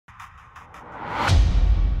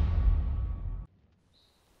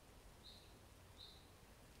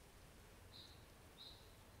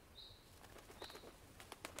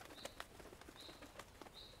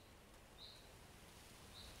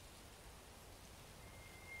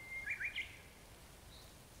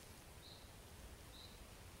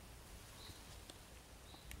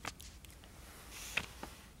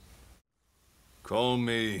Call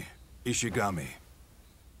me Ishigami.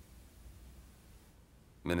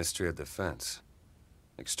 Ministry of Defense.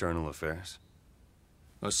 External Affairs.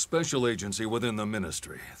 A special agency within the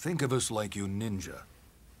ministry. Think of us like you ninja.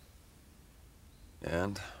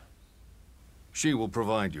 And? She will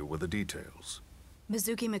provide you with the details.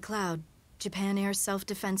 Mizuki McLeod, Japan Air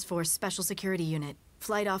Self-Defense Force Special Security Unit.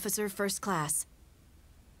 Flight Officer, First Class.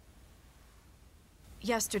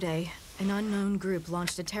 Yesterday, an unknown group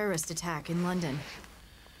launched a terrorist attack in London.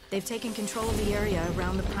 They've taken control of the area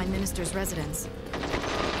around the Prime Minister's residence.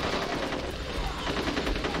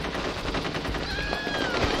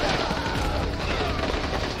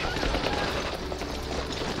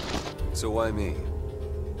 So why me?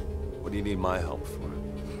 What do you need my help for?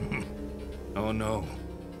 Oh no.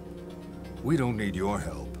 We don't need your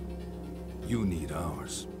help. You need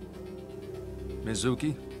ours.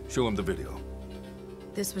 Mizuki, show him the video.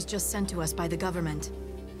 This was just sent to us by the government.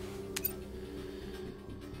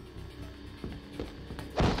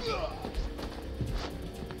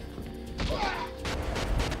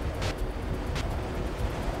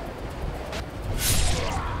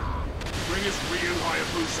 Bring us Ryu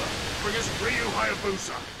Hayabusa! Bring us Ryu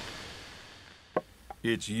Hayabusa!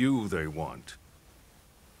 It's you they want.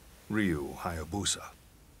 Ryu Hayabusa.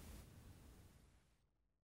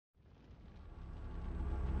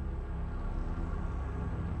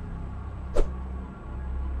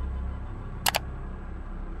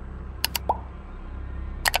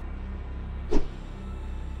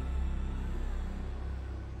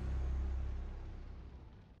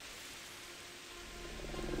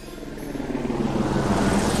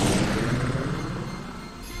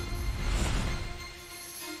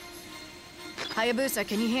 Hayabusa,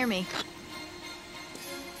 can you hear me?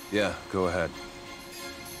 Yeah, go ahead.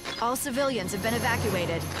 All civilians have been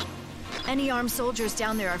evacuated. Any armed soldiers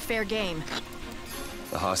down there are fair game.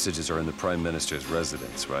 The hostages are in the Prime Minister's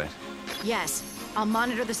residence, right? Yes. I'll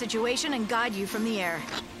monitor the situation and guide you from the air.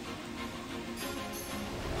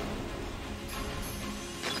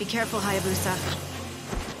 Be careful, Hayabusa.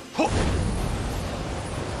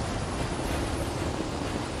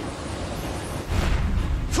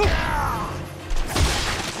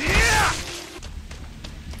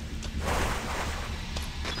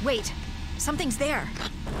 Wait, something's there.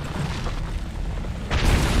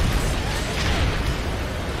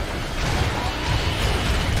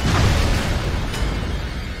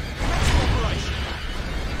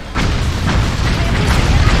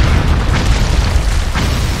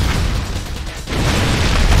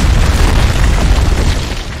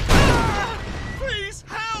 Please,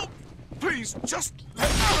 help! Please, just let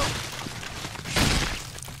me...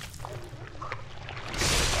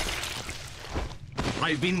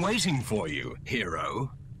 I've been waiting for you,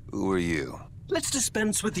 hero. Who are you? Let's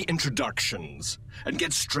dispense with the introductions and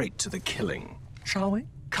get straight to the killing, shall we?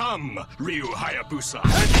 Come, Ryu Hayabusa!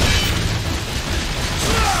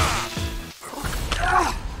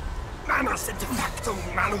 Mana se de facto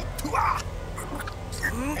manu tua!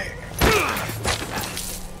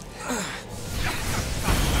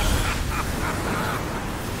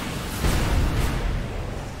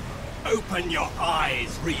 Open your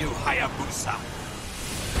eyes, Ryu Hayabusa!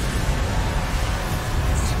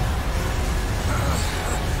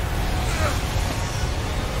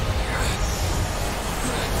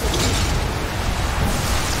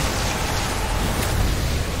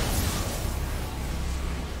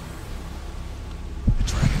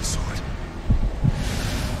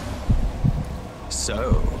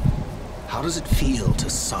 So, how does it feel to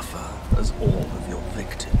suffer as all of your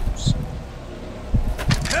victims?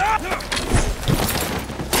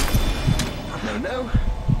 No.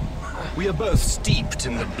 We are both steeped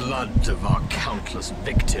in the blood of our countless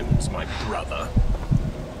victims, my brother.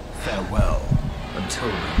 Farewell, until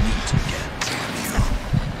we meet again.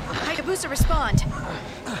 Hayabusa, respond!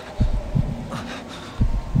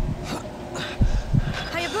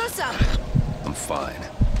 Hayabusa! I'm fine.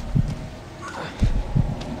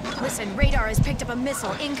 Listen, radar has picked up a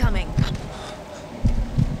missile incoming.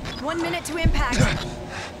 1 minute to impact.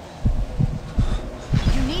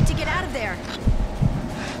 You need to get out of there.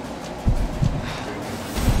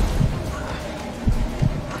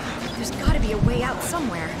 There's gotta be a way out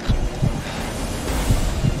somewhere.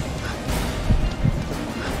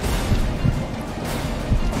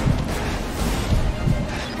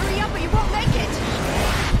 Hurry up or you won't make it!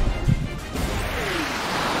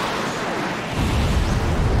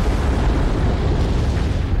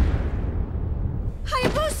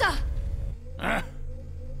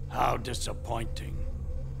 How disappointing.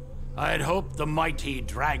 I had hoped the mighty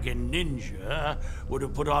dragon ninja would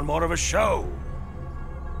have put on more of a show.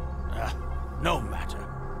 No matter.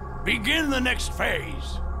 Begin the next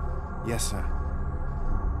phase. Yes, sir.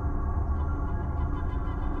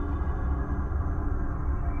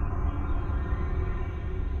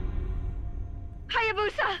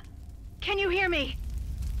 Hayabusa! Can you hear me?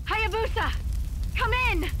 Hayabusa! Come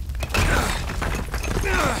in!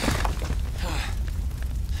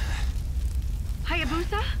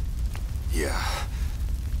 Hayabusa? Yeah.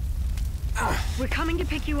 We're coming to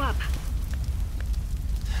pick you up.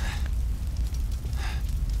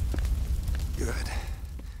 Good.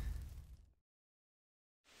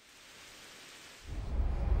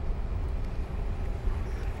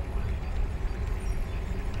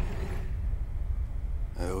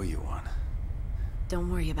 I owe you one.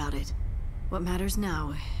 Don't worry about it. What matters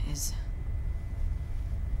now is...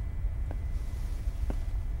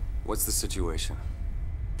 What's the situation?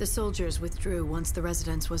 The soldiers withdrew once the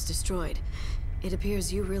residence was destroyed. It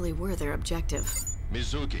appears you really were their objective.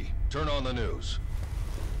 Mizuki, turn on the news.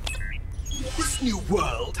 This new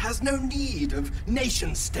world has no need of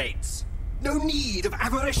nation-states. No need of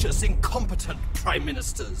avaricious, incompetent prime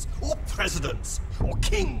ministers, or presidents, or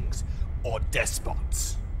kings, or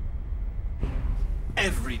despots.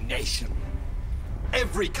 Every nation,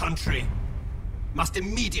 every country, must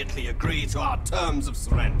immediately agree to our terms of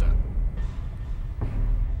surrender.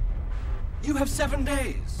 You have 7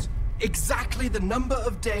 days. Exactly the number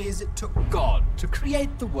of days it took God to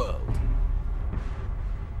create the world.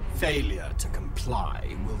 Failure to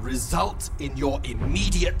comply will result in your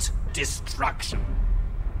immediate destruction.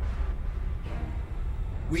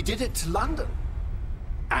 We did it to London,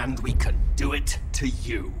 and we can do it to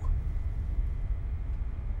you.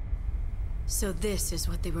 So this is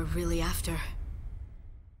what they were really after.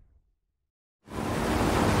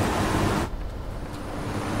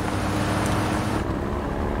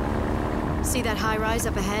 See that high-rise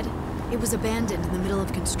up ahead? It was abandoned in the middle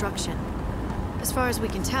of construction. As far as we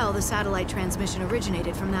can tell, the satellite transmission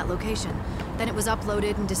originated from that location. Then it was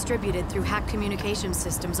uploaded and distributed through hacked communication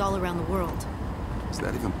systems all around the world. Is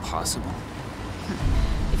that even possible?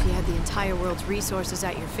 If you had the entire world's resources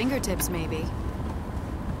at your fingertips, maybe.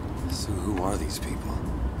 So who are these people?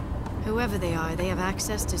 Whoever they are, they have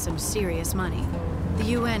access to some serious money. The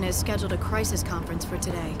UN has scheduled a crisis conference for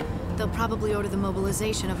today. They'll probably order the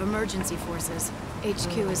mobilization of emergency forces.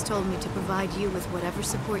 HQ has told me to provide you with whatever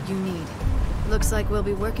support you need. Looks like we'll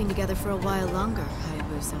be working together for a while longer,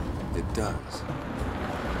 Hayabusa. It does.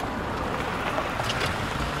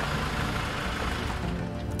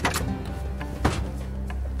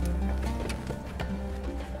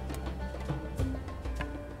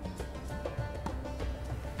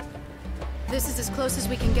 This is as close as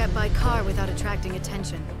we can get by car without attracting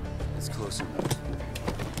attention. It's close enough.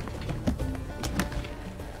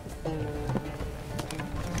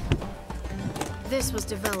 This was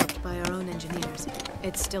developed by our own engineers.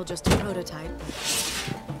 It's still just a prototype.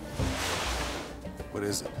 What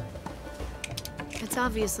is it? It's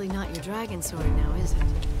obviously not your dragon sword now, is it?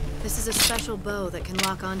 This is a special bow that can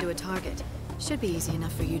lock onto a target. Should be easy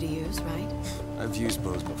enough for you to use, right? I've used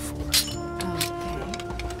bows before.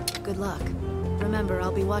 Okay. Good luck. Remember,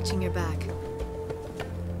 I'll be watching your back.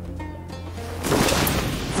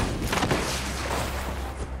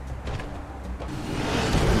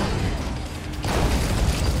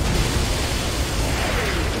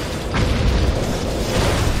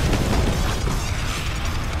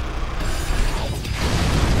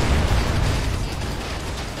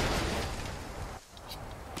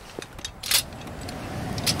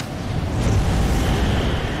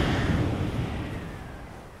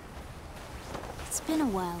 It's been a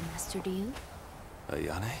while, Master Ryu.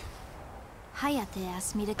 Ayane? Hayate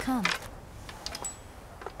asked me to come.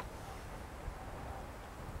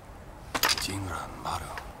 Jinran Maru.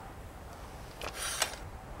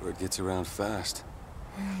 Word gets around fast.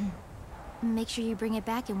 Make sure you bring it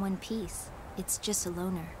back in one piece. It's just a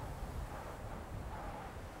loner.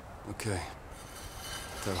 Okay.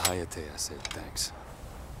 Tell Hayate I said thanks.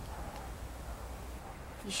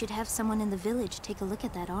 You should have someone in the village take a look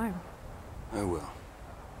at that arm. I will.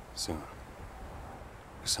 Soon.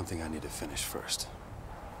 There's something I need to finish first.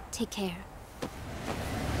 Take care.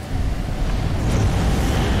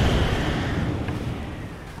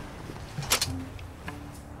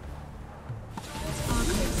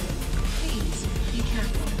 Please, be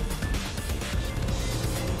careful.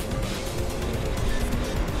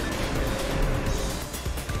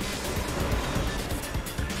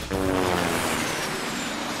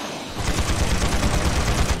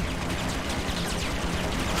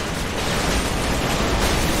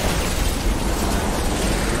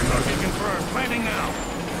 Landing now.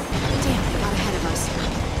 Damn, they got ahead of us.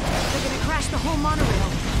 They're gonna crash the whole monorail.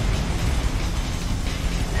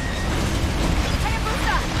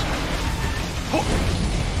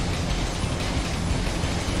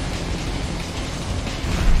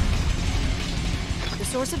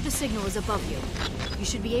 source of the signal is above you. You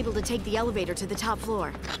should be able to take the elevator to the top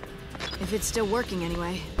floor. If it's still working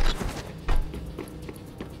anyway.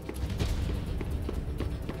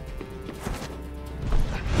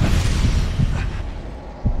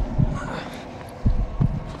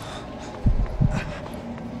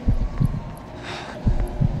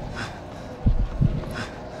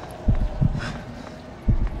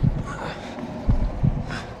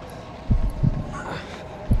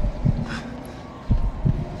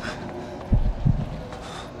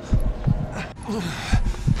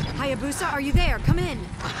 Hayabusa, are you there? Come in!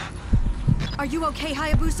 Are you okay,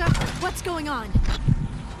 Hayabusa? What's going on?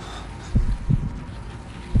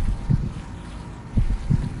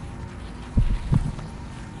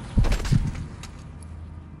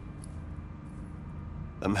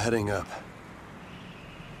 I'm heading up.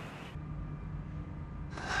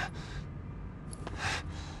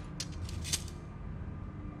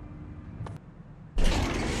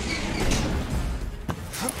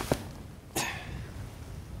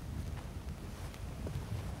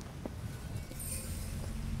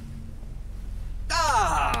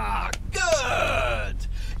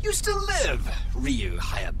 You still live, Ryu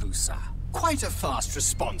Hayabusa. Quite a fast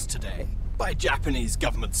response today. By Japanese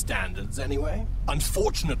government standards, anyway.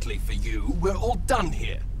 Unfortunately for you, we're all done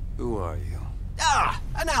here. Who are you?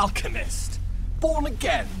 An alchemist. Born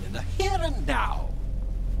again in the here and now.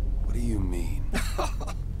 What do you mean?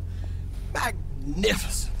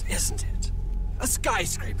 Magnificent, isn't it? A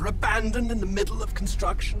skyscraper abandoned in the middle of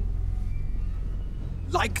construction.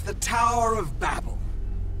 Like the Tower of Babel.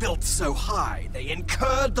 Built so high, they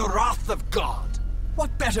incurred the wrath of God.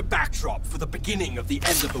 What better backdrop for the beginning of the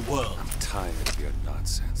end of the world? I'm tired of your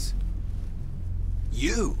nonsense.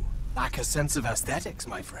 You lack a sense of aesthetics,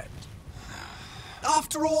 my friend.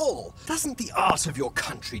 After all, doesn't the art of your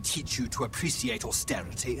country teach you to appreciate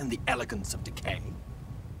austerity and the elegance of decay?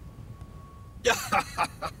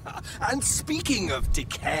 And speaking of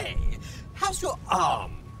decay, how's your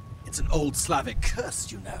arm? It's an old Slavic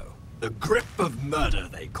curse, you know. The grip of murder,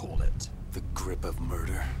 they call it. The grip of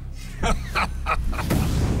murder?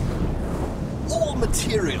 All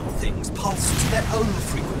material things pulse to their own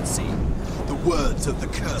frequency. The words of the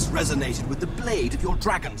curse resonated with the blade of your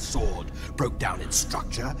dragon sword, broke down its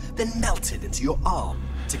structure, then melted into your arm,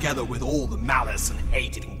 together with all the malice and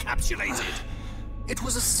hate it encapsulated. It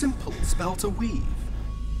was a simple spell to weave.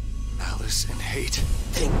 Malice and hate.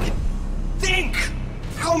 Think! Think!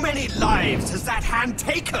 How many lives has that hand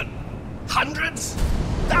taken? Hundreds?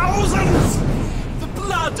 Thousands? The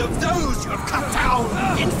blood of those you have cut down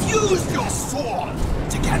infused your sword,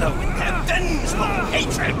 together with their vengeful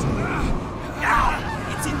hatred. Now,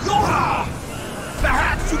 it's in your arm.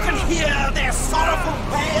 Perhaps you can hear their sorrowful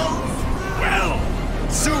wails? Well,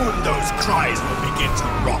 soon those cries will begin to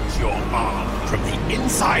rot your arm from the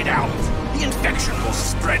inside out. The infection will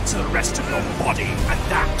spread to the rest of your body, and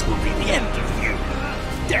that will be the end of you.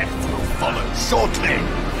 Death will follow shortly.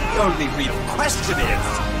 The only real question is,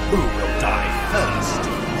 who will die first?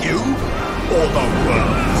 You or the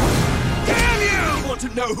world? Damn you! You want to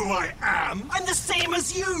know who I am? I'm the same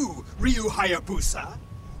as you, Ryu Hayabusa.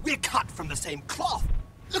 We're cut from the same cloth.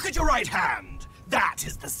 Look at your right hand. That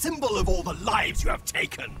is the symbol of all the lives you have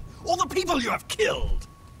taken, all the people you have killed.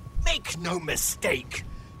 Make no mistake,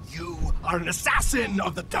 you are an assassin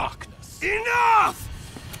of the darkness. Enough!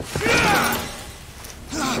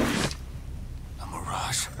 A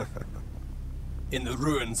mirage. In the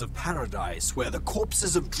ruins of paradise, where the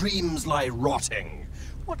corpses of dreams lie rotting,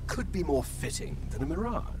 what could be more fitting than a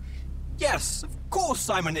mirage? Yes, of course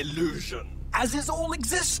I'm an illusion, as is all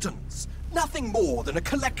existence. Nothing more than a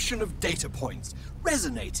collection of data points,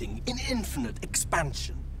 resonating in infinite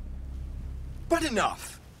expansion. But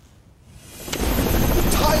enough.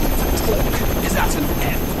 The time to talk is at an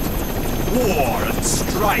end. War and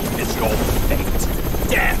strife is your fate.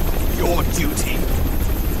 Death, your duty.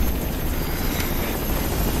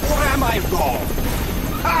 Or am I wrong?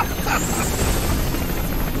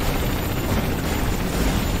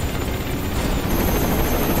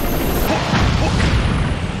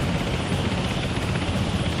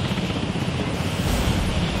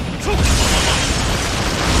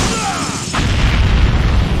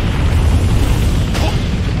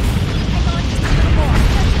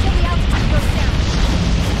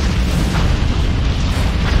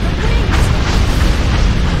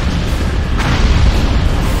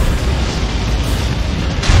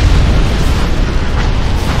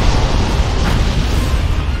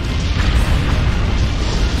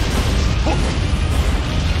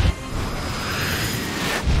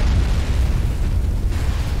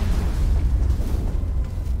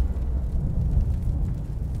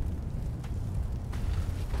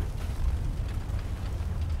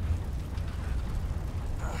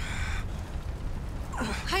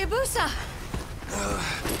 Hayabusa!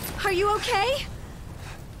 Are you okay?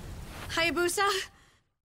 Hayabusa?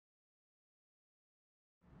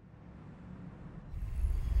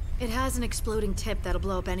 It has an exploding tip that'll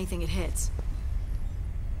blow up anything it hits.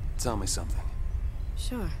 Tell me something.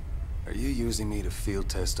 Sure. Are you using me to field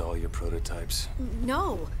test all your prototypes?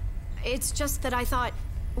 No. It's just that I thought,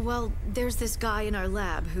 well, there's this guy in our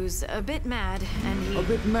lab who's a bit mad, and he... A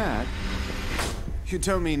bit mad? You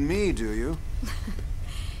don't mean me, do you?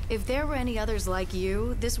 If there were any others like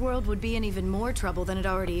you, this world would be in even more trouble than it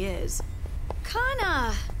already is.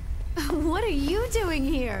 Kana! What are you doing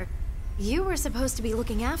here? You were supposed to be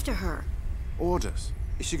looking after her. Orders.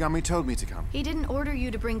 Ishigami told me to come. He didn't order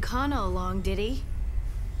you to bring Kana along, did he?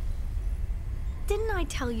 Didn't I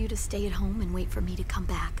tell you to stay at home and wait for me to come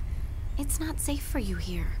back? It's not safe for you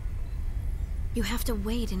here. You have to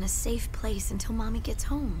wait in a safe place until Mommy gets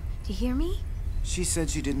home. Do you hear me? She said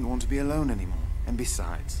she didn't want to be alone anymore. And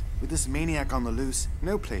besides, with this maniac on the loose,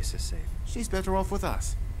 no place is safe. She's better off with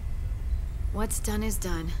us. What's done is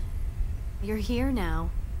done. You're here now.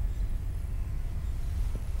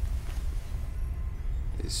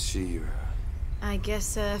 Is she your... I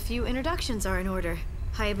guess a few introductions are in order.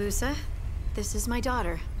 Hayabusa, this is my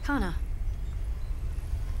daughter, Kana.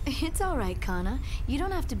 It's all right, Kana. You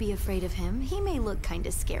don't have to be afraid of him. He may look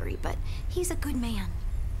kinda scary, but he's a good man.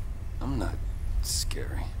 I'm not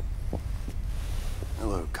scary.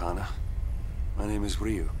 Hello, Kana. My name is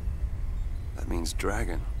Ryu. That means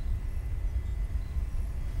dragon.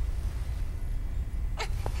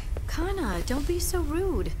 Kana, don't be so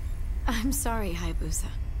rude. I'm sorry, Hayabusa.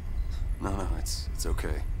 No, it's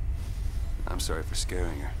okay. I'm sorry for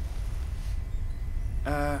scaring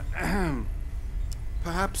her.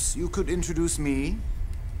 Perhaps you could introduce me?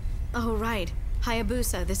 Oh, right.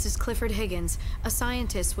 Hayabusa, this is Clifford Higgins, a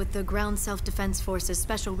scientist with the Ground Self-Defense Force's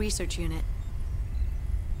Special Research Unit.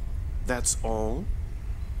 That's all?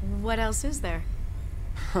 What else is there?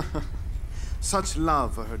 Such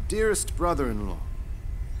love for her dearest brother-in-law.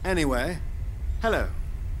 Anyway, hello.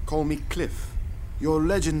 Call me Cliff. Your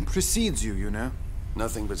legend precedes you, you know.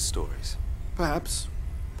 Nothing but stories. Perhaps.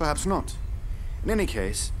 Perhaps not. In any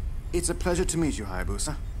case, it's a pleasure to meet you,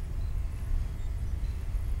 Hayabusa.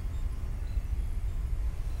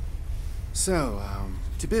 So,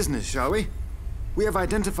 to business, shall we? We have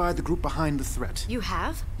identified the group behind the threat. You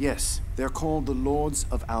have? Yes, they're called the Lords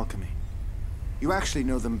of Alchemy. You actually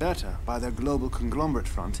know them better by their global conglomerate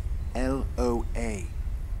front, LOA.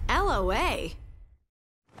 LOA?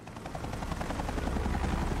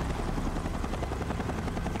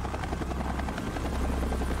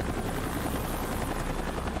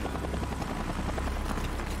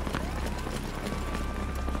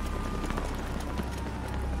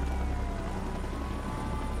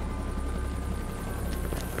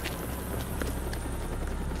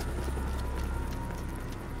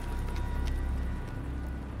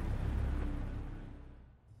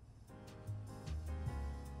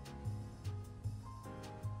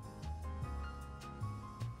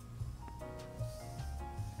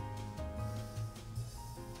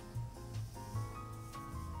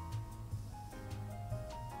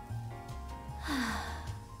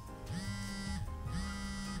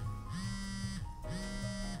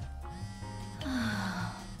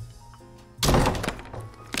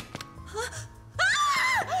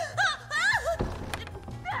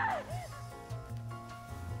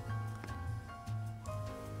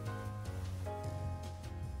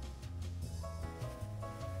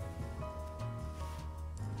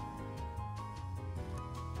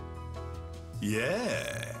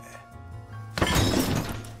 Yeah.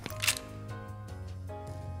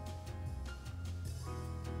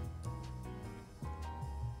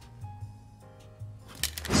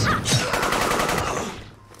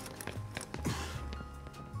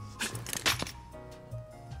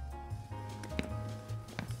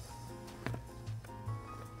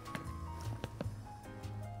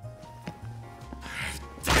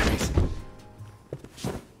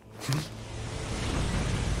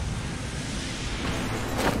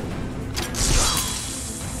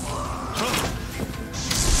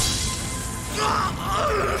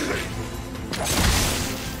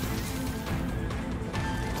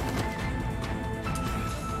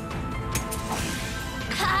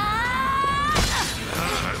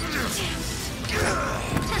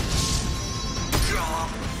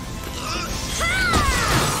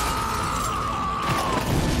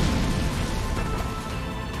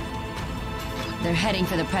 They're heading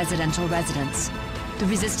for the presidential residence. The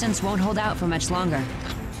resistance won't hold out for much longer.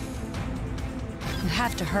 You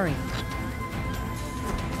have to hurry.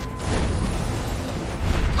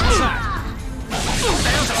 What's that?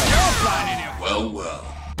 There's a girl flying in here. Well, well.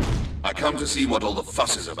 I come to see what all the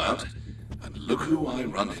fuss is about, and look who I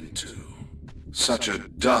run into. Such a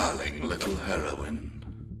darling little heroine.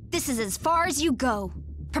 This is as far as you go.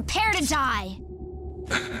 Prepare to die!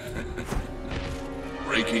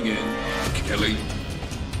 Breaking in, killing.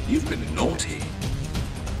 You've been naughty.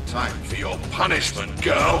 Time for your punishment,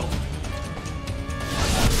 girl!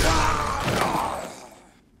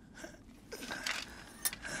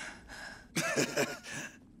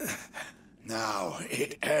 Now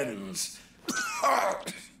it ends.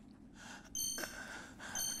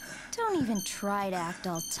 Don't even try to act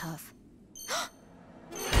all tough.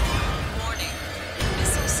 Warning.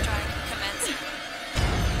 Missile strike commencing.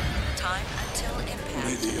 Time until impact.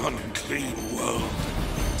 May the unclean world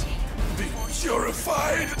be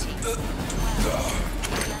purified. 12,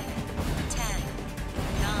 10,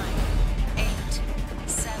 9, 8,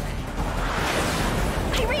 7.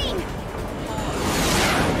 Irene!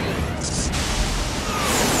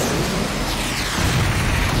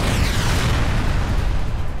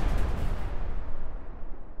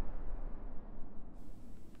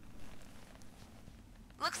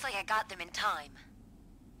 Looks like I got them in time.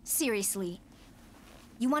 Seriously.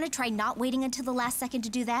 You want to try not waiting until the last second to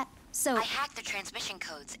do that? So... I hacked the transmission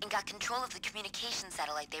codes and got control of the communication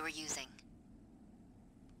satellite they were using.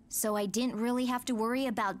 So I didn't really have to worry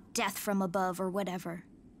about death from above or whatever.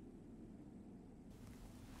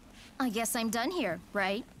 I guess I'm done here,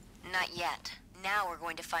 right? Not yet. Now we're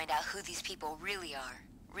going to find out who these people really are.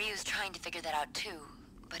 Ryu's trying to figure that out too,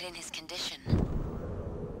 but in his condition.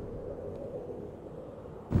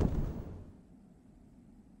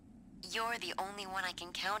 You're the only one I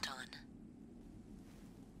can count on.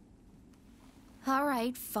 All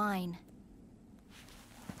right, fine.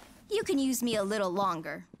 You can use me a little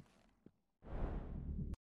longer.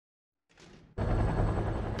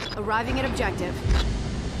 Arriving at objective.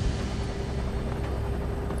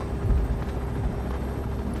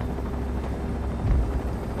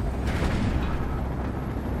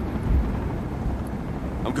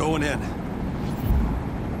 I'm going in.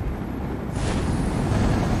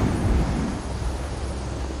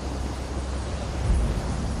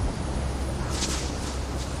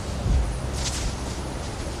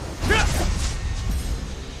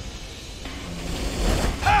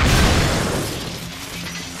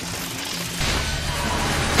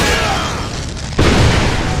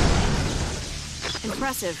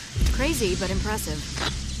 Impressive. Crazy, but impressive.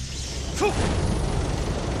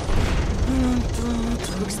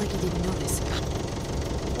 Looks like he didn't notice.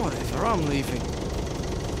 Whatever, I'm leaving.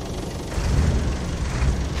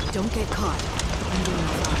 Don't get caught. I'm doing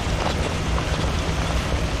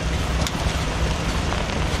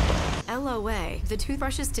fine. LOA. The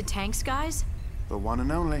toothbrushes to tanks, guys? The one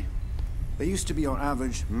and only. They used to be your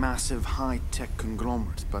average, massive, high-tech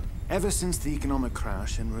conglomerate, but ever since the economic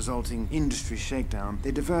crash and resulting industry shakedown,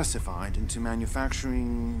 they diversified into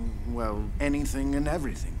manufacturing, well, anything and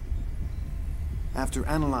everything. After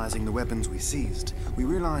analyzing the weapons we seized, we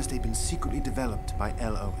realized they'd been secretly developed by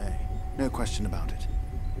LOA. No question about it.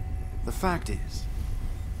 The fact is,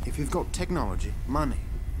 if you've got technology, money,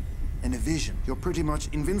 and a vision, you're pretty much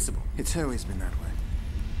invincible. It's always been that way.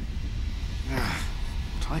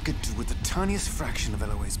 What I could do with the tiniest fraction of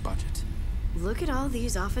LOA's budget. Look at all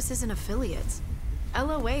these offices and affiliates.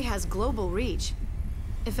 LOA has global reach.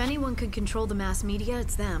 If anyone could control the mass media,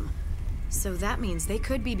 it's them. So that means they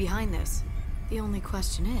could be behind this. The only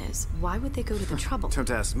question is, why would they go to the trouble? Don't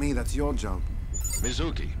ask me, that's your job.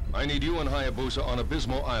 Mizuki, I need you and Hayabusa on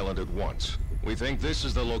Abysmal Island at once. We think this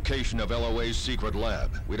is the location of LOA's secret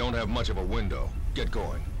lab. We don't have much of a window. Get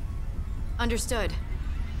going. Understood.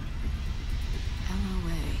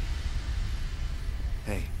 LOA.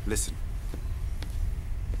 Hey, listen.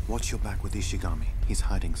 Watch your back with Ishigami. He's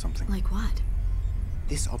hiding something. Like what?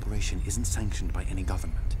 This operation isn't sanctioned by any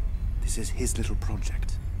government. This is his little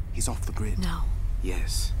project. He's off the grid. No.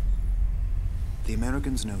 Yes. The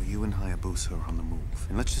Americans know you and Hayabusa are on the move.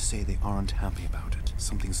 And let's just say they aren't happy about it.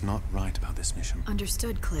 Something's not right about this mission.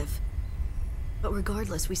 Understood, Cliff. But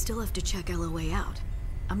regardless, we still have to check LOA out.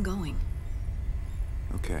 I'm going.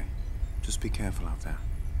 Okay. Just be careful out there.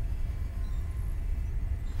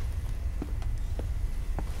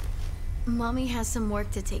 Mommy has some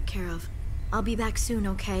work to take care of. I'll be back soon,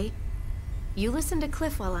 okay? You listen to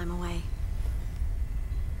Cliff while I'm away.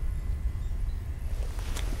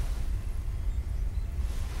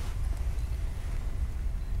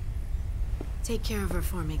 Take care of her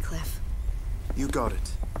for me, Cliff. You got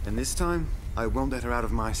it. And this time, I won't let her out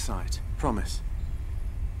of my sight. Promise.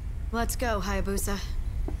 Let's go, Hayabusa.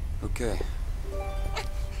 Okay.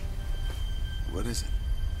 What is it?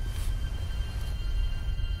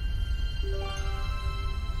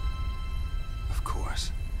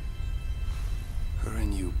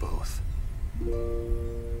 you both.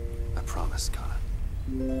 I promise, Kana.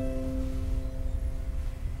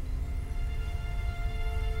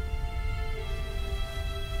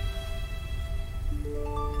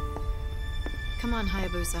 Come on,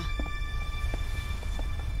 Hayabusa.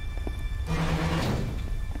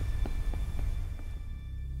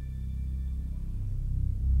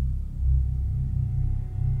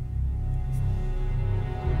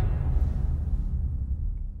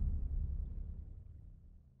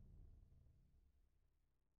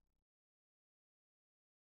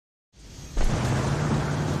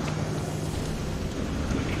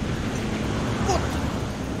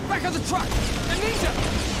 Back of the truck! Anita!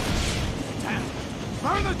 Damn!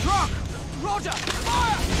 Burn the truck! Roger!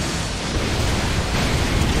 Fire!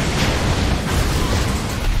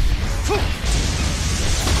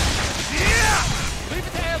 Yeah! Leave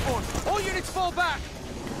it to airborne! All units fall back!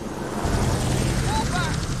 Fall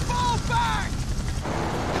back! Fall back!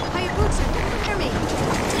 Hayabusa, hear me!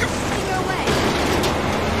 Just send your way!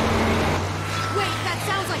 Wait, that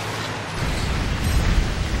sounds like...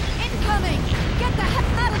 Incoming! Get the heck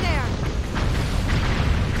out of there!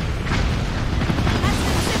 That's an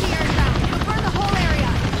incendiary round. It'll burn the whole area.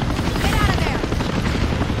 Get out of there!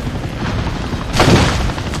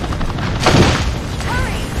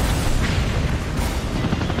 Hurry!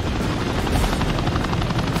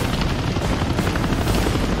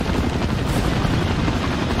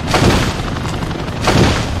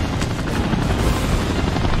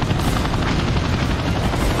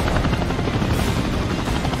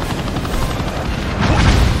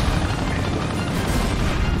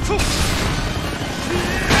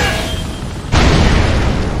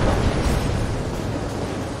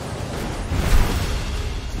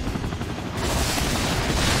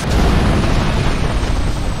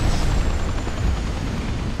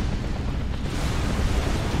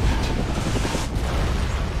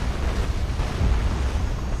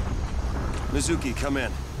 Mizuki, come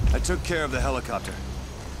in. I took care of the helicopter.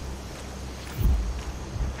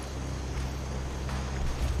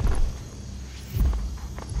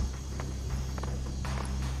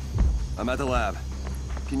 I'm at the lab.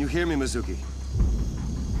 Can you hear me, Mizuki?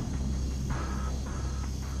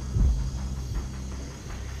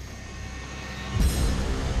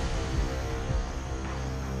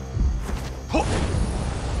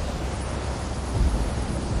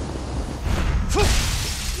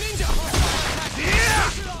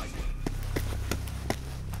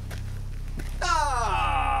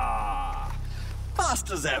 Fast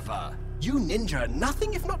as ever. You ninja are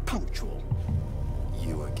nothing if not punctual.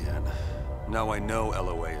 You again. Now I know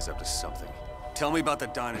LOA is up to something. Tell me about the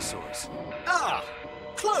dinosaurs. Ah,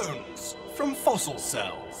 clones from fossil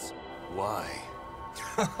cells. Why?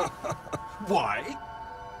 Why?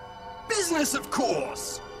 Business, of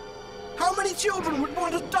course. How many children would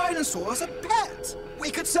want a dinosaur as a pet?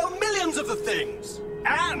 We could sell millions of the things.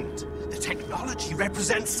 And the technology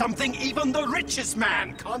represents something even the richest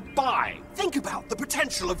man can't buy. Think about the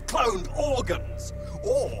potential of cloned organs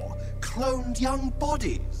or cloned young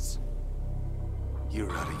bodies.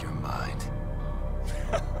 You're out of your mind.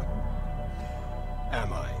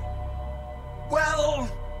 Am I? Well,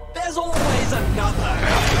 there's always another.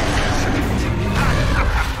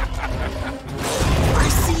 I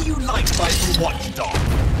see you like my little watchdog.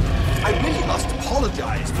 I really must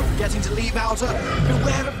apologize for forgetting to leave out a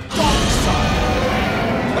beware of dog sign.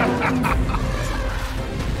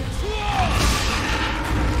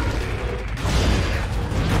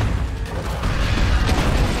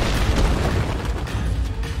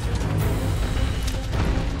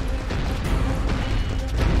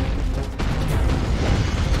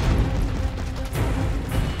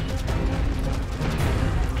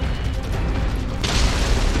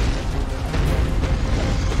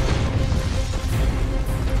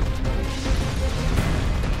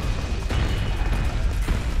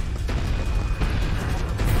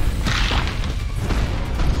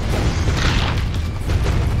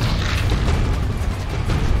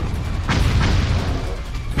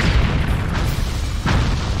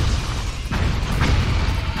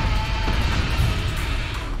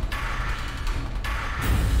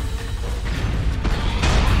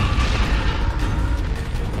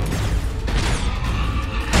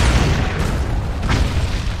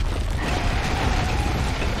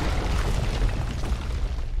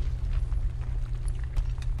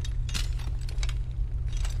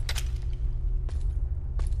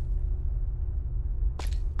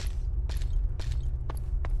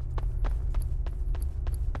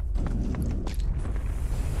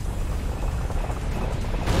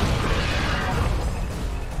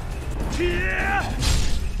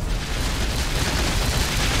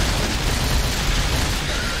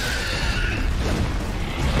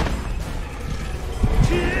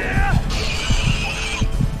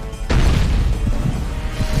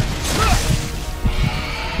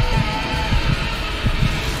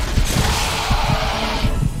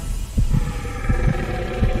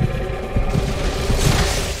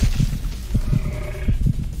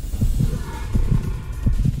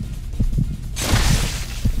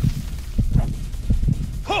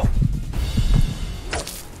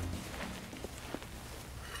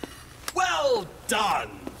 Well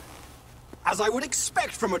done! As I would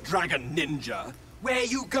expect from a dragon ninja, where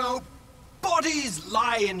you go, bodies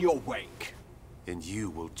lie in your wake. And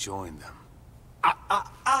you will join them.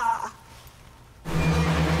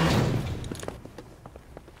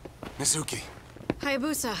 Mizuki.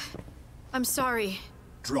 Hayabusa, I'm sorry.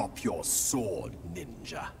 Drop your sword,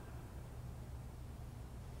 ninja.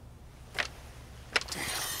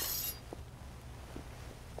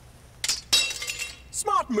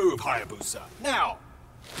 Smart move, Hayabusa. Now.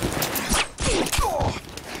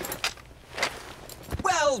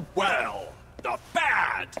 Well, well. Not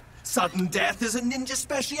bad. Sudden death is a ninja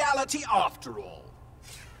speciality after all.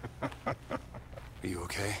 Are you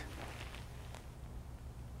okay?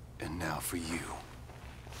 And now for you.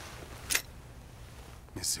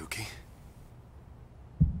 Mizuki.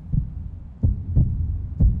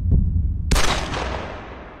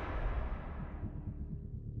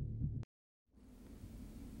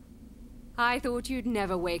 I thought you'd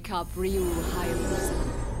never wake up, Ryu Hayabusa.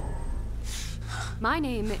 My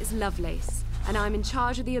name is Lovelace, and I'm in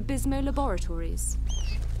charge of the Abysmo Laboratories.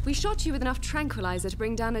 We shot you with enough tranquilizer to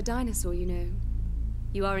bring down a dinosaur, you know.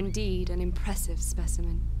 You are indeed an impressive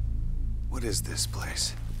specimen. What is this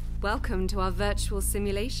place? Welcome to our virtual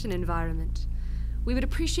simulation environment. We would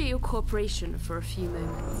appreciate your cooperation for a few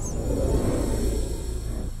moments.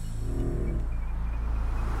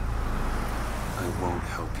 I won't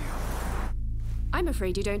help you. I'm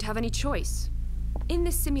afraid you don't have any choice. In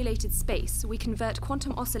this simulated space, we convert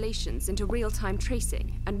quantum oscillations into real-time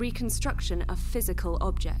tracing and reconstruction of physical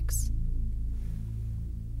objects.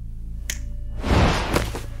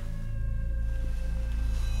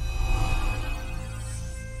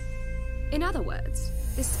 In other words,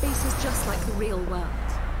 this space is just like the real world.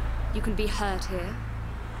 You can be hurt here,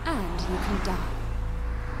 and you can die.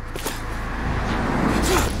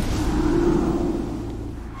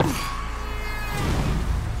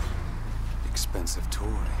 Expensive toy.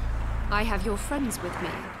 I have your friends with me.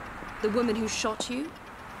 The woman who shot you,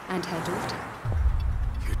 and her daughter.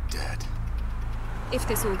 You're dead. If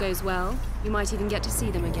this all goes well, you might even get to see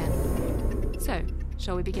them again. So,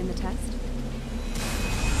 shall we begin the test?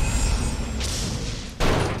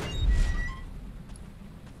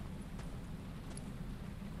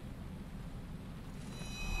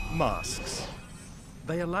 Masks.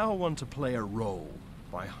 They allow one to play a role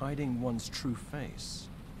by hiding one's true face.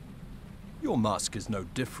 Your mask is no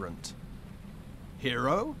different.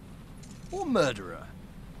 Hero or murderer?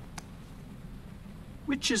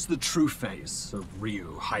 Which is the true face of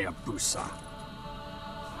Ryu Hayabusa?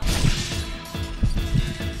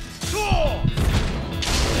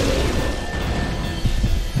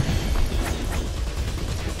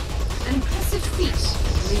 An impressive feat,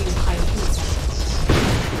 Ryu Hayabusa.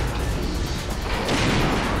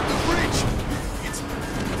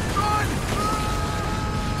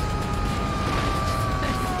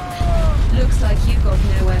 Looks like you've got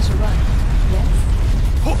nowhere to run, yes?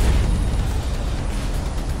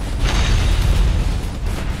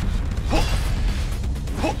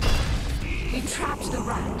 We trapped the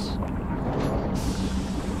rat.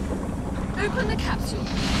 Open the capsule.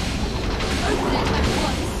 Open it at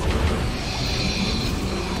once.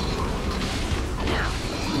 Now,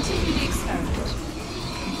 continue the experiment.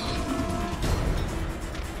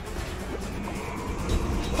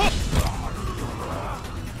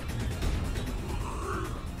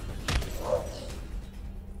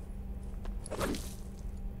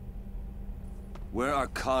 Where are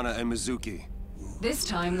Kana and Mizuki? This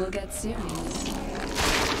time we'll get serious.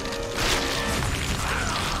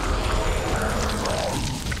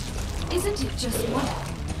 Isn't it just one?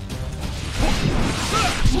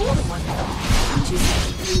 More than one, which is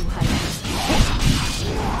Ryu Hayabusa.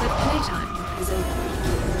 But playtime is over.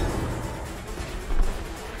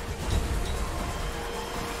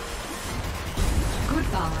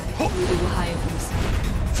 Goodbye, Ryu Hayabusa.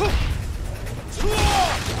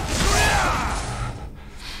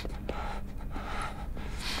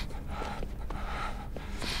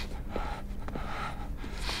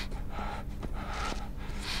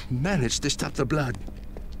 Managed to stop the blood.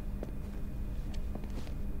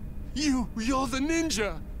 You're the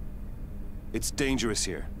ninja! It's dangerous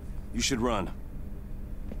here. You should run.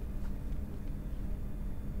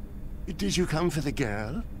 Did you come for the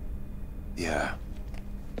girl? Yeah.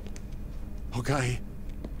 Okay.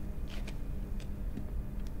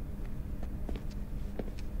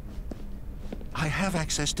 I have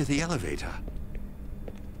access to the elevator.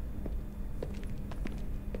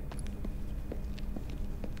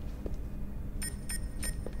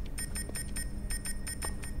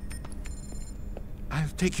 I'll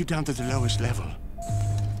take you down to the lowest level.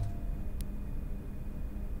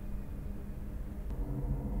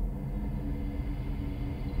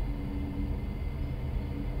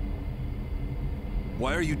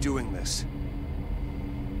 Why are you doing this?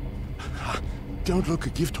 Don't look a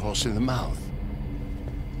gift horse in the mouth.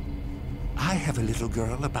 I have a little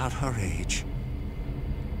girl about her age.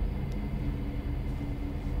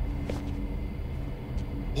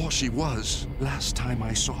 Or she was last time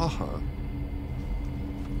I saw her.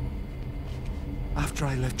 After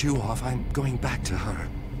I left you off, I'm going back to her.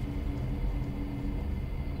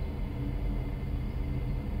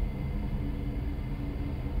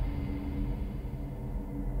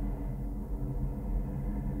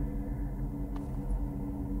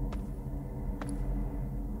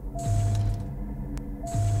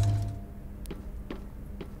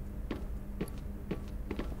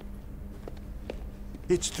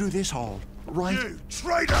 It's through this hall, right? You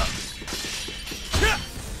traitor!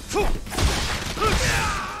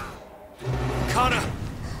 Kana!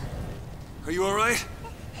 Are you alright?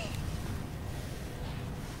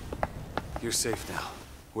 You're safe now.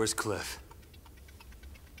 Where's Cliff?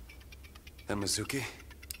 And Mizuki?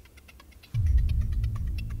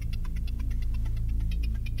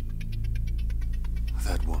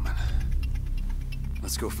 That woman.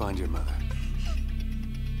 Let's go find your mother.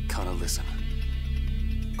 Kana, listen.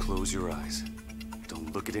 Close your eyes.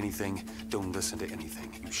 Don't look at anything. Don't listen to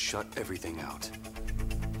anything. You shut everything out.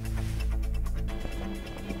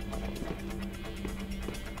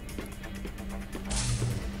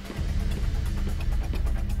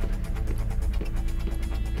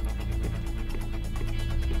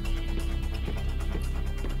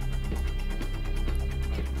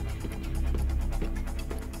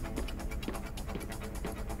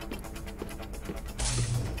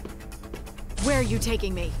 Where are you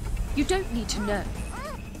taking me? You don't need to know.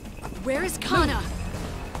 Where is Kana?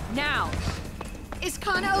 Now! Is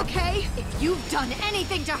Kana okay? If you've done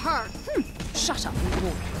anything to her! Shut up and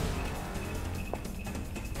walk.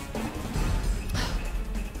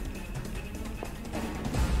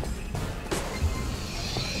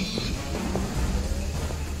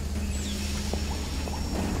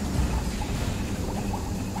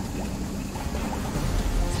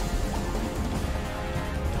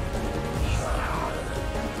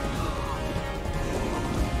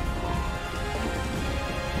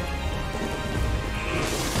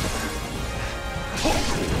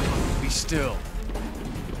 Still.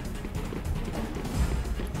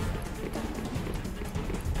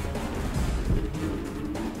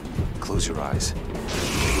 Close your eyes.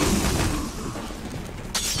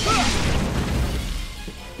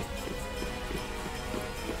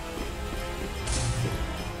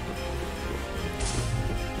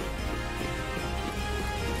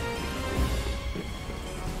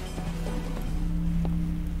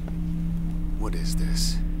 What is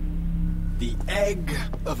this? The egg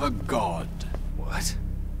of a god. What?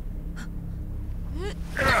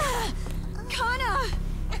 Kana!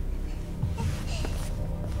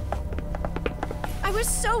 I was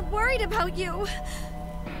so worried about you!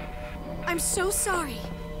 I'm so sorry.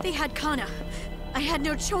 They had Kana. I had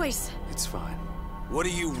no choice. It's fine. What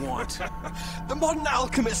do you want? The modern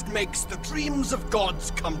alchemist makes the dreams of gods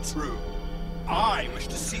come true. I wish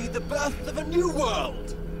to see the birth of a new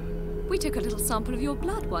world. We took a little sample of your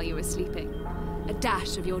blood while you were sleeping. A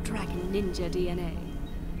dash of your dragon ninja DNA.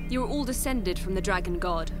 You are all descended from the dragon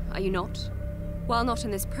god, are you not? While not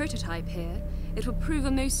in this prototype here, it will prove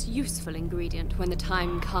a most useful ingredient when the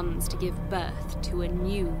time comes to give birth to a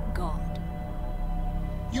new god.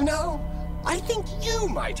 You know, I think you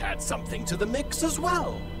might add something to the mix as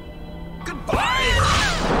well.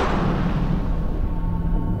 Goodbye!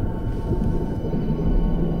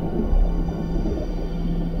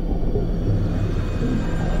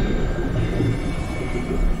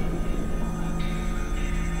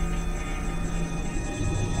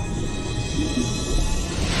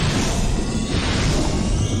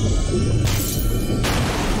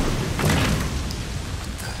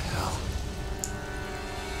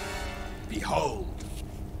 Behold,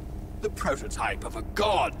 the prototype of a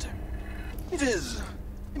god. It is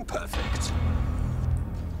imperfect.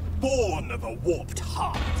 Born of a warped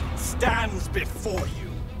heart, it stands before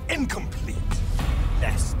you, incomplete,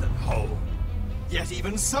 less than whole. Yet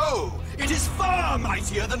even so, it is far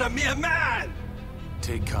mightier than a mere man!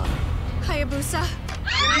 Take Kana. Hayabusa.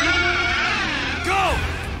 Go!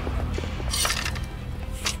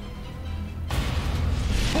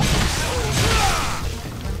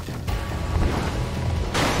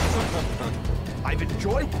 I've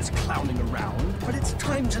enjoyed this clowning around, but it's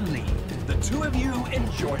time to leave. The two of you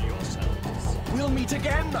enjoy yourselves. We'll meet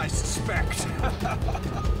again, I suspect.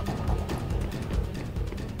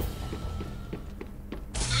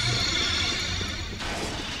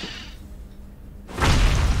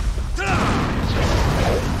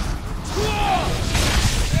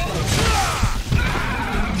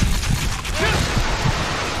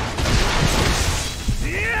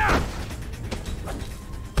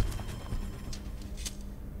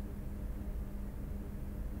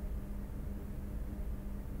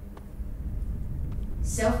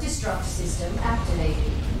 Self-destruct system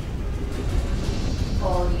activated.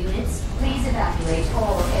 All units, please evacuate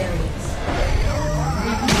all areas.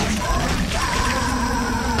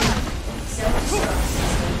 Self-destruct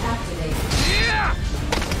system activated.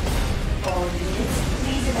 All units,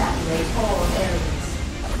 please evacuate all areas.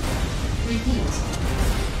 Repeat.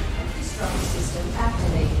 Self-destruct system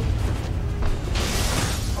activated.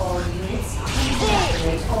 All units, please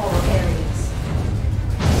evacuate all areas.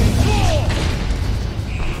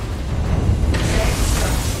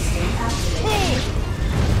 Self-destruct system activated.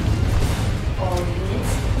 All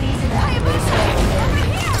units, please evacuate all areas.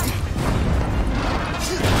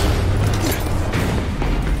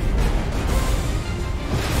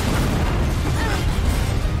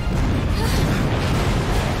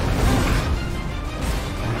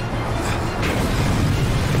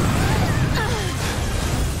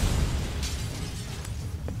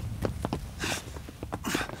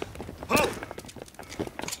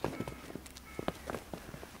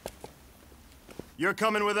 You're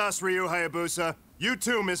coming with us, Ryu Hayabusa. You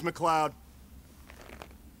too, Ms. McLeod.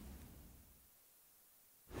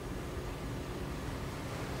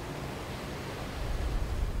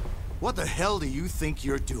 What the hell do you think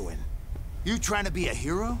you're doing? You trying to be a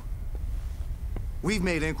hero? We've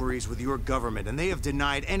made inquiries with your government, and they have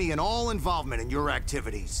denied any and all involvement in your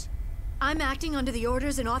activities. I'm acting under the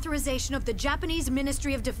orders and authorization of the Japanese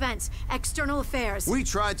Ministry of Defense, External Affairs. We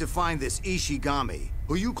tried to find this Ishigami,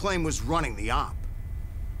 who you claim was running the op.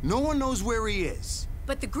 No one knows where he is.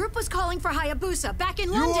 But the group was calling for Hayabusa back in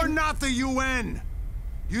London. You are not the UN!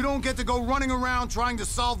 You don't get to go running around trying to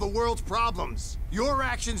solve the world's problems. Your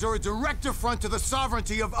actions are a direct affront to the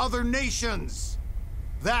sovereignty of other nations.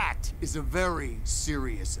 That is a very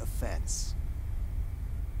serious offense.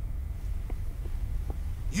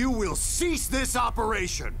 You will cease this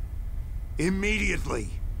operation immediately.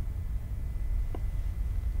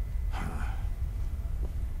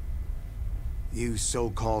 You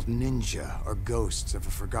so-called ninja are ghosts of a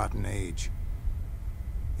forgotten age.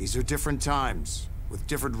 These are different times, with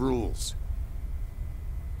different rules.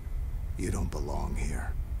 You don't belong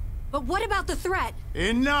here. But what about the threat?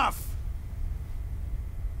 Enough!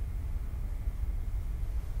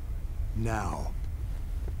 Now,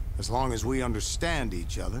 as long as we understand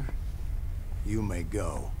each other, you may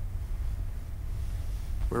go.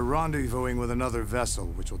 We're rendezvousing with another vessel,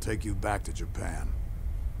 which will take you back to Japan.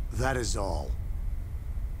 That is all.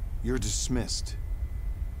 You're dismissed.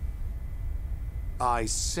 I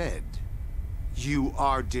said, you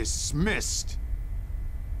are dismissed.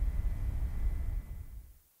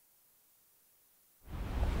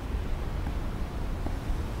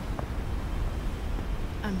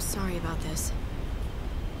 I'm sorry about this.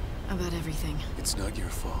 About everything. It's not your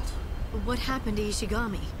fault. What happened to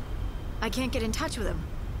Ishigami? I can't get in touch with him.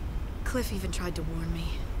 Cliff even tried to warn me.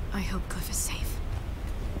 I hope Cliff is safe.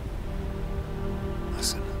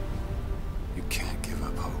 Listen, you can't give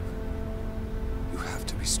up hope. You have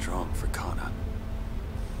to be strong for Kana.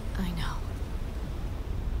 I know.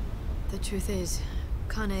 The truth is,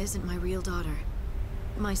 Kana isn't my real daughter.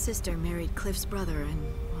 My sister married Cliff's brother, and,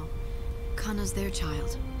 well, Kana's their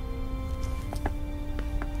child.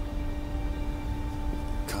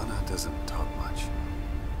 Kana doesn't talk much.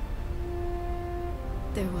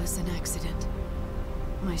 There was an accident.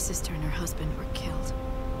 My sister and her husband were killed.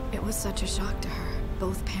 It was such a shock to her.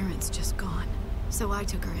 Both parents just gone. So I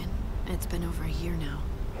took her in. It's been over a year now.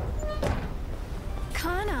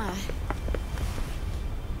 Kana!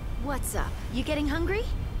 What's up? You getting hungry?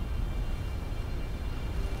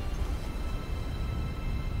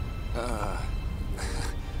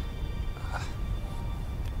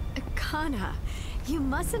 Kana, you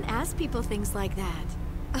mustn't ask people things like that.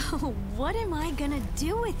 Oh, what am I gonna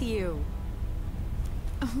do with you?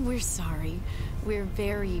 We're sorry. We're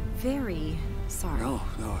very, very sorry. No,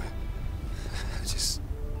 I just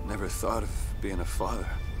never thought of being a father.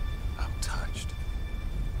 I'm touched.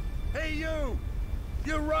 Hey, you!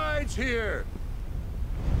 Your ride's here!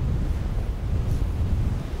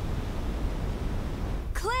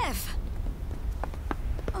 Cliff!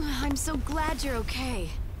 Oh, I'm so glad you're okay.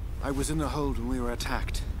 I was in the hold when we were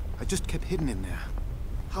attacked. I just kept hidden in there.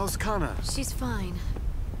 How's Kana? She's fine.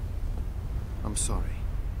 I'm sorry.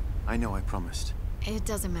 I know I promised. It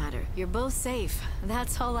doesn't matter. You're both safe.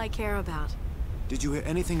 That's all I care about. Did you hear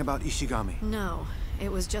anything about Ishigami? No.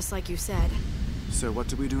 It was just like you said. So what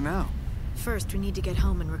do we do now? First, we need to get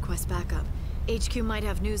home and request backup. HQ might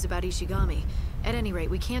have news about Ishigami. At any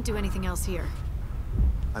rate, we can't do anything else here.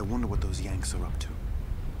 I wonder what those Yanks are up to.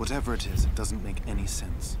 Whatever it is, it doesn't make any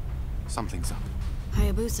sense. Something's up.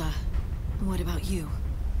 Hayabusa, what about you?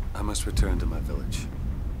 I must return to my village.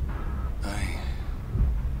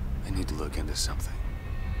 need to look into something.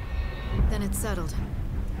 Then it's settled.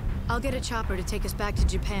 I'll get a chopper to take us back to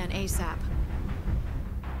Japan ASAP.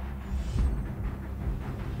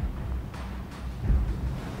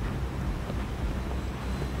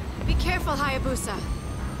 Be careful, Hayabusa.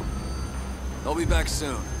 I'll be back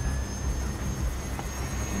soon.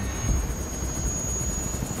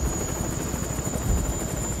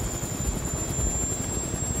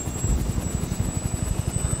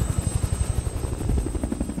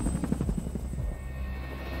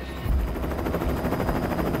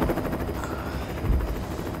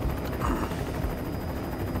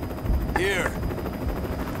 Here.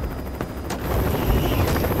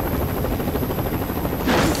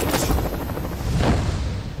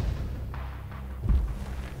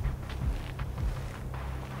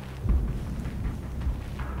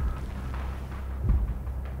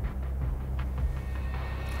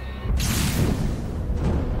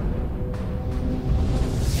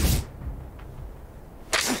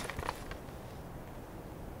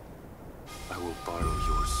 I will borrow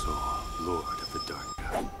your soul, Lord of the Dark.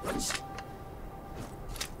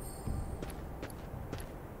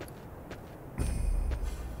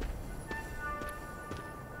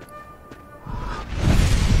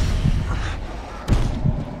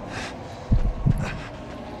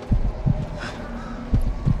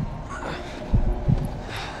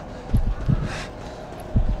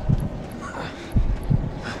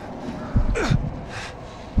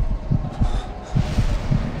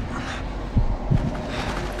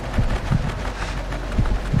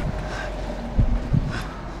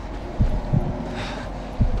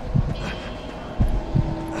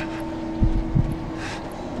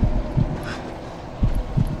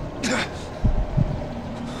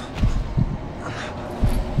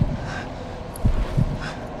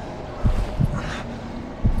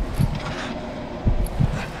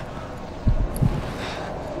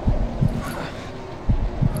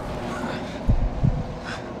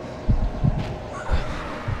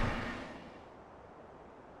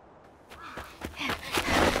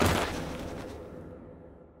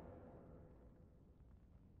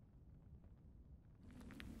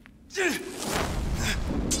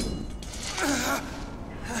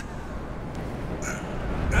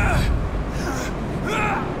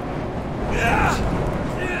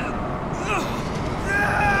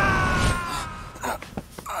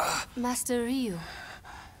 Master Ryu,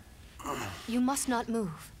 you must not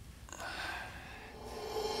move.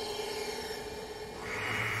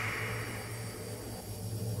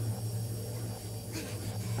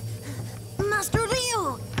 Master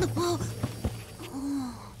Ryu!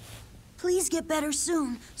 Please get better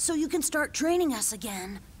soon, so you can start training us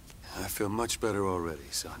again. I feel much better already,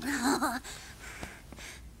 Sanji.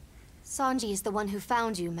 Sanji is the one who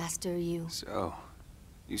found you, Master Ryu. So,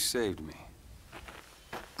 you saved me.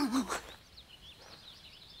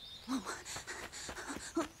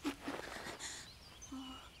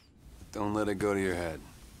 Don't let it go to your head.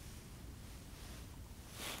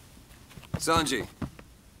 Sanji,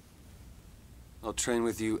 I'll train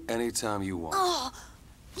with you anytime you want. Oh,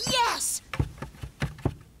 yes!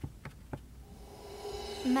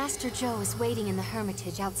 Master Joe is waiting in the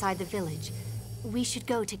hermitage outside the village. We should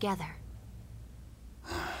go together.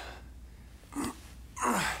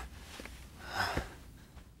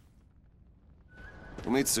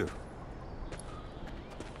 Umitsu.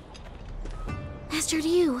 Master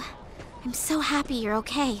Ryu, I'm so happy you're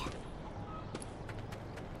okay.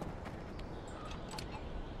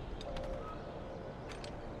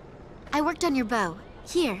 I worked on your bow.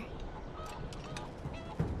 Here.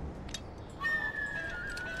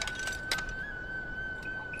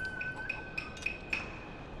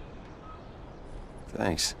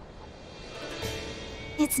 Thanks.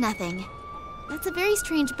 It's nothing. That's a very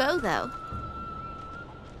strange bow, though.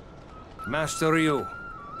 Master Ryu,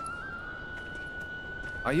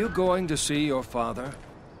 are you going to see your father?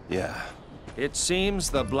 Yeah. It seems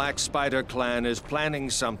the Black Spider clan is planning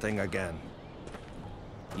something again.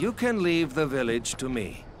 You can leave the village to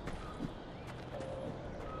me.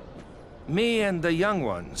 Me and the young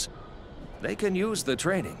ones, they can use the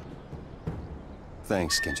training.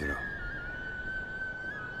 Thanks, Kenjiro.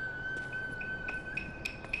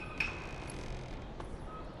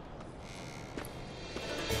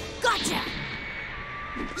 Gotcha!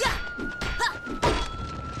 Yeah!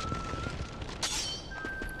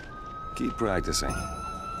 Keep practicing.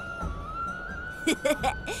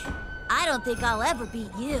 I don't think I'll ever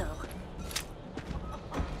beat you.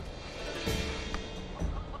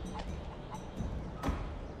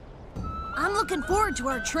 I'm looking forward to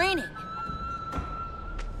our training.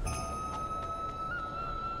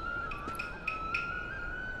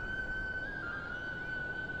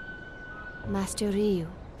 Master Ryu.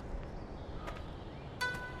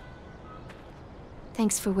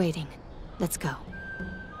 Thanks for waiting. Let's go.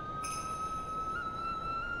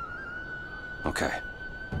 Okay.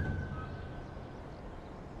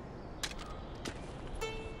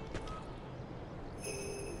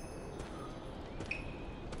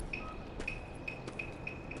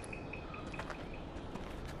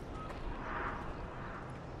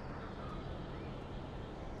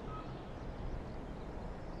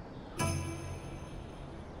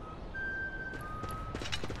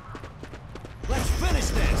 Let's finish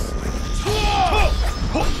this!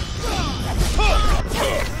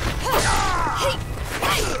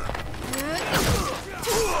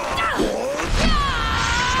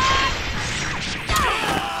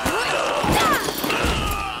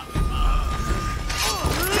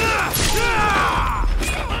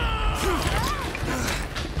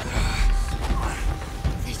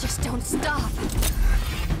 They just don't stop.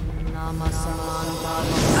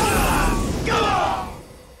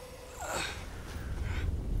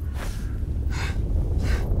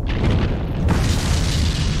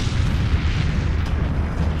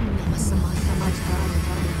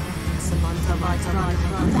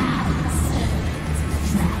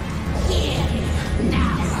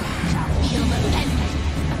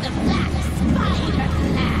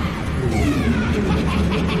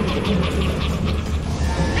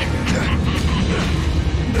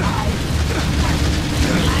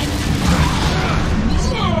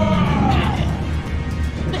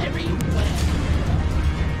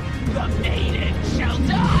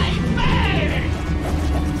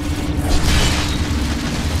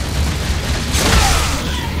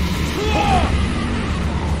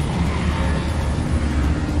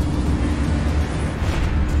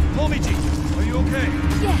 Momiji, are you okay?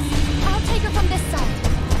 Yes, I'll take her from this side.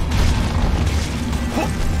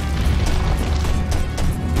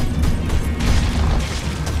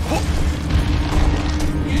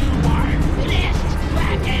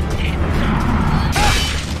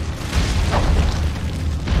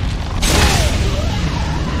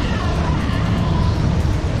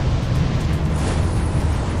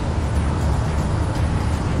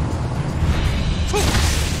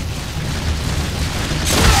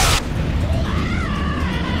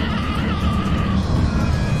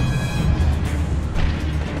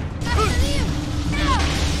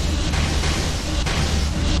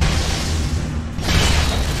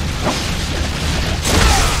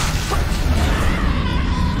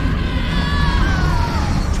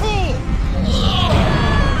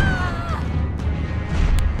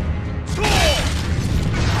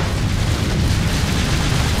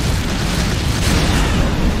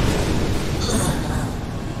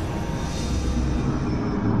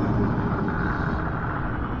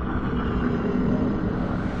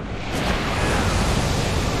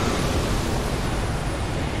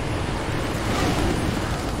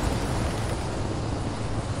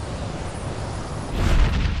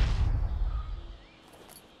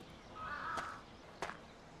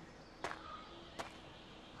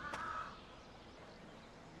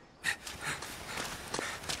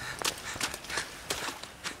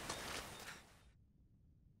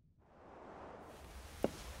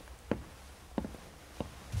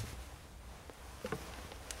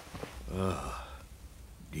 Ah,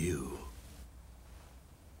 you.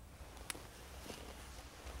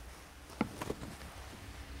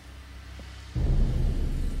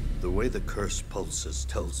 The way the curse pulses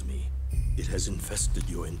tells me it has infested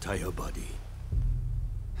your entire body.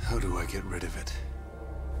 How do I get rid of it?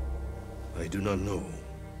 I do not know.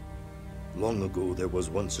 Long ago, there was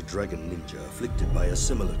once a dragon ninja afflicted by a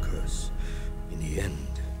similar curse. In the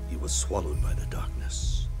end, he was swallowed by the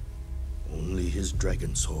darkness. Only his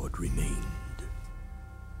dragon sword remained.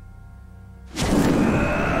 The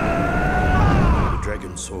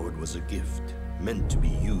dragon sword was a gift, meant to be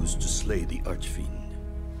used to slay the archfiend.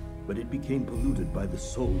 But it became polluted by the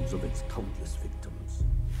souls of its countless victims.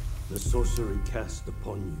 The sorcery cast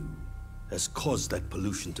upon you has caused that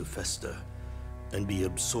pollution to fester and be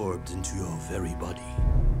absorbed into your very body.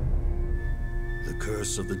 The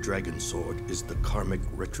curse of the dragon sword is the karmic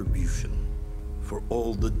retribution for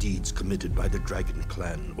all the deeds committed by the Dragon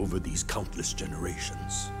Clan over these countless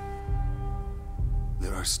generations.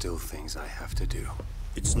 There are still things I have to do.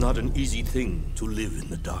 It's not an easy thing to live in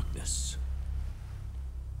the darkness.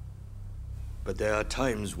 But there are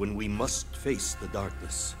times when we must face the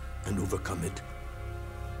darkness and overcome it,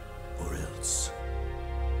 or else.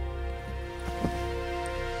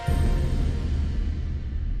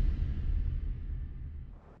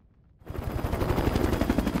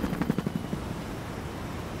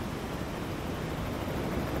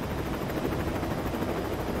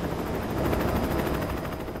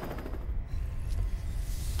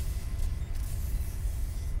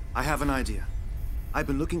 I have an idea. I've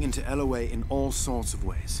been looking into LOA in all sorts of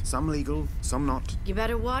ways. Some legal, some not. You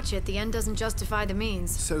better watch it. The end doesn't justify the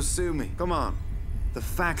means. So sue me. Come on. The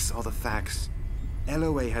facts are the facts.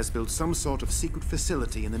 LOA has built some sort of secret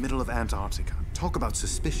facility in the middle of Antarctica. Talk about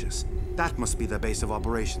suspicious. That must be their base of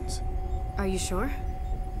operations. Are you sure?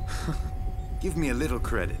 Give me a little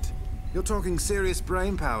credit. You're talking serious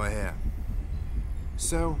brain power here.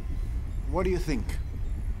 So, what do you think?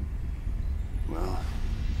 Well,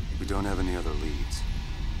 we don't have any other leads.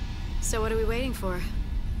 So what are we waiting for?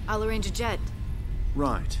 I'll arrange a jet.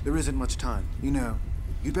 Right. There isn't much time. You know,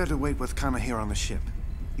 you'd better wait with Kana here on the ship.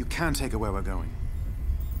 You can take her where we're going.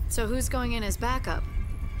 So who's going in as backup?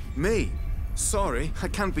 Me? Sorry, I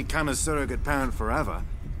can't be Kana's surrogate parent forever.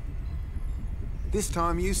 This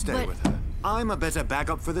time you stay with her. I'm a better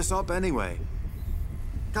backup for this op anyway.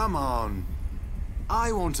 Come on.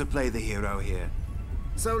 I want to play the hero here.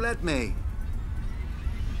 So let me.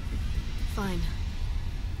 Fine.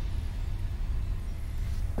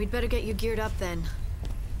 We'd better get you geared up then.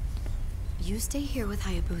 You stay here with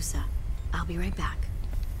Hayabusa. I'll be right back.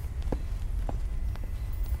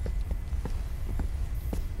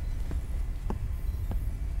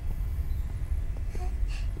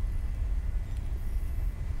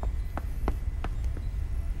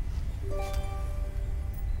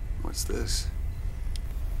 What's this?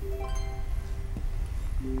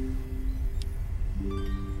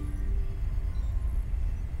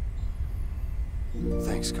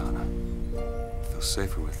 Thanks, Kana. I feel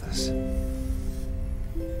safer with this.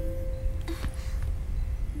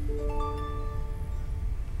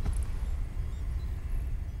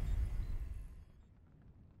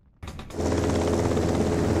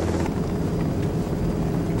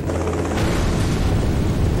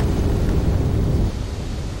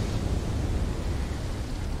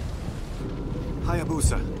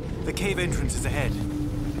 Hayabusa, the cave entrance is ahead.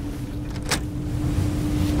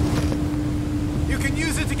 You can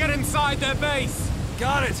use it to get inside their base!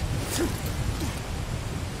 Got it!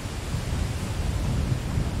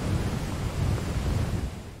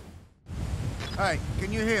 Hey,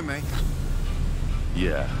 can you hear me?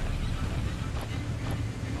 Yeah.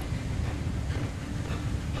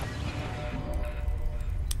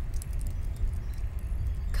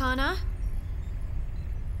 Kana?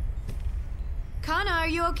 Kana, are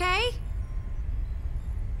you okay?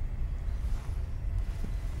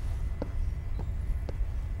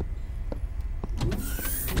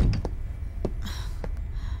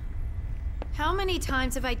 How many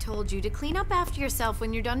times have I told you to clean up after yourself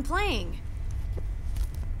when you're done playing?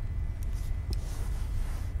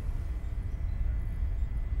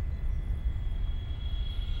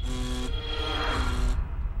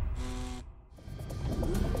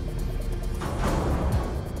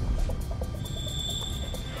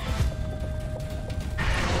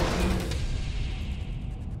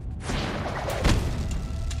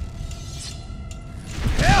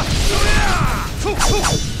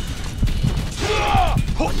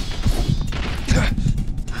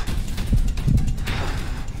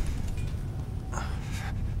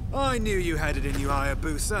 I knew you had it in you,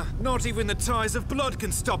 Hayabusa. Not even the ties of blood can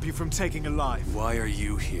stop you from taking a life. Why are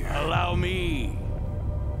you here? Allow me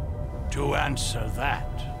to answer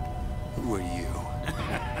that. Who are you?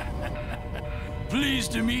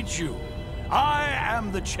 Pleased to meet you. I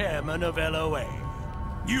am the chairman of LOA.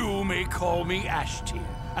 You may call me Ashtier,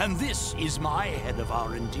 and this is my head of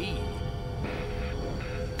R&D,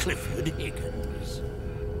 Clifford Higgins.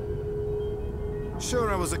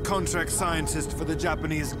 Sure, I was a contract scientist for the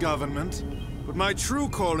Japanese government, but my true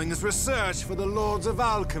calling is research for the Lords of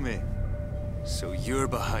Alchemy. So you're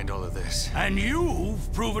behind all of this? And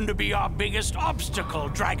you've proven to be our biggest obstacle,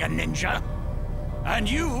 Dragon Ninja. And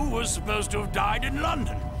you were supposed to have died in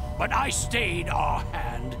London, but I stayed our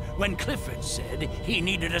hand when Clifford said he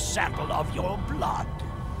needed a sample of your blood.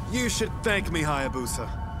 You should thank me, Hayabusa.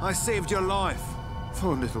 I saved your life.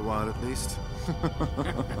 For a little while, at least.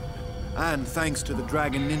 And thanks to the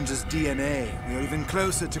Dragon Ninja's DNA, we are even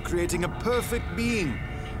closer to creating a perfect being.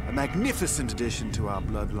 A magnificent addition to our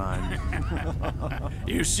bloodline.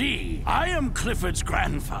 You see, I am Clifford's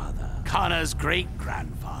grandfather, Kana's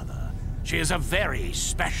great-grandfather. She is a very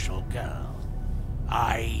special girl.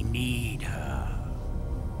 I need her.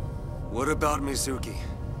 What about Mizuki?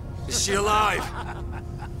 Is she alive?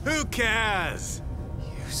 Who cares?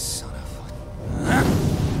 You son of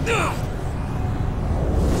a...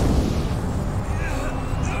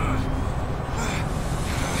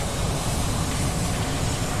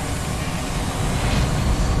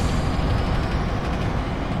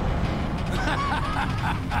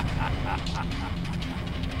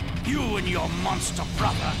 You and your monster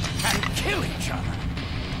brother can kill each other.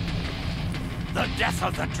 The death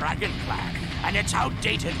of the Dragon Clan and its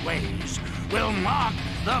outdated ways will mark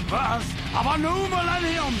the birth of a new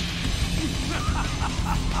millennium!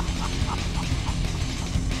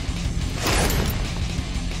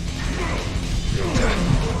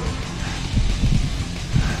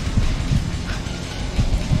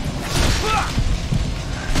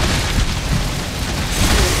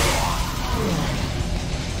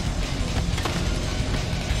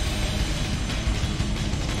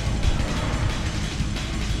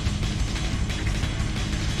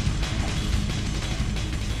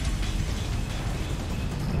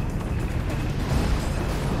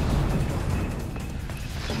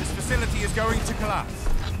 This facility is going to collapse.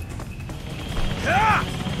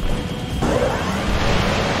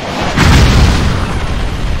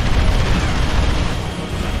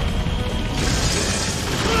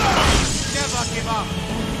 Never give up.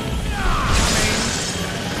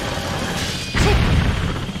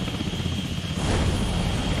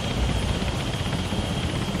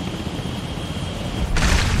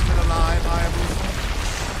 Still alive, Hayabusa?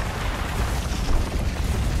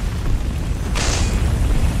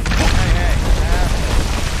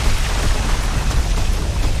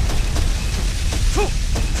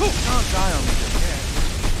 Can't die on me just yet.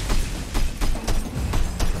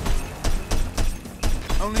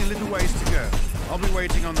 Only a little ways to go. I'll be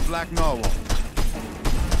waiting on the Black Narwhal.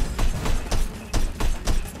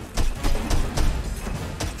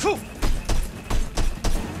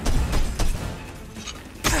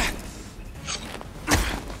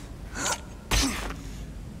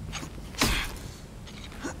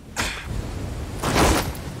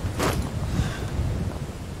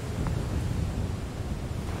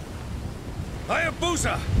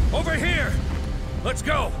 Hayabusa! Over here! Let's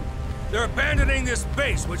go! They're abandoning this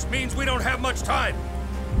base, which means we don't have much time.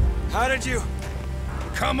 How did you...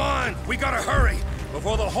 Come on! We gotta hurry,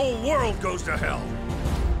 before the whole world goes to hell!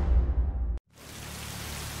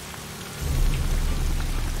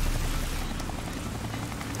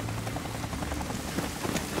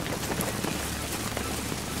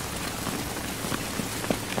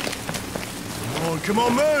 Come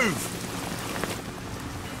on, move!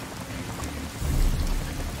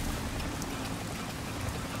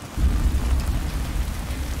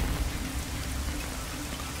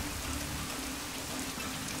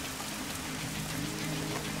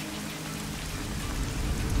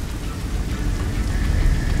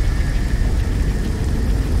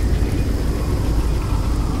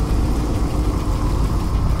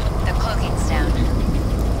 The cloaking's down.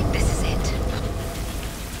 This is it.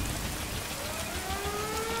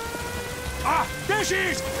 Ah! There she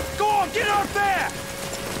is! Go on, get out there!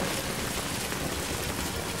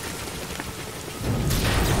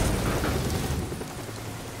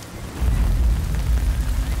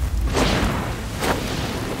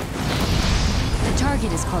 The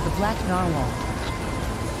target is called the Black Narwhal.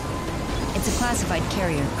 It's a classified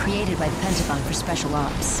carrier created by the Pentagon for special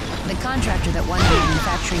ops. The contractor that won the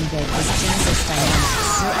manufacturing bid was Genesis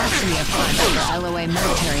Dynamics. They're actually a front for LOA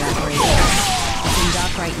military operations. It's in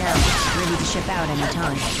dock right now, ready to ship out any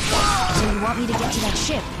time. So you want me to get to that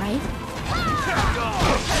ship, right?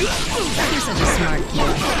 You're such a smart kid.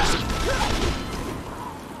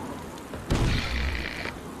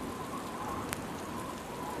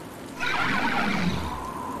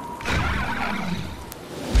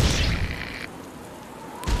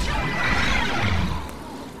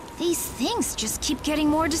 These things just keep getting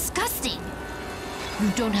more disgusting. You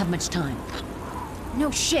don't have much time.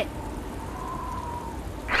 No shit.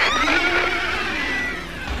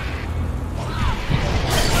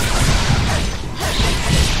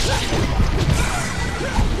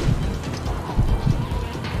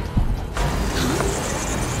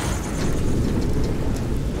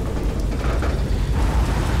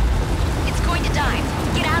 It's going to dive.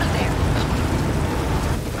 Get out of there.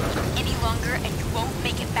 Any longer and you won't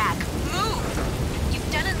make it back. Move!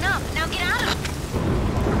 You've done enough. Now get out of it.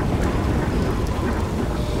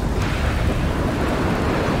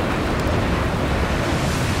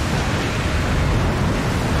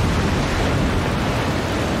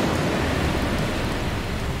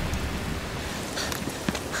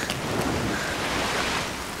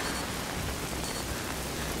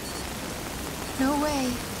 No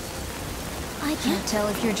way. I can't tell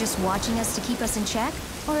if you're just watching us to keep us in check,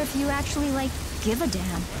 or if you actually, like, give a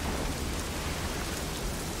damn.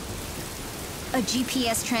 A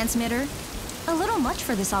GPS transmitter? A little much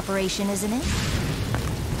for this operation, isn't it?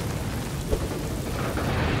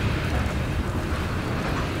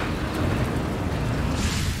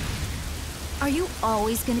 Are you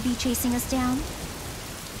always gonna be chasing us down?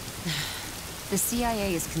 The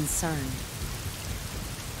CIA is concerned.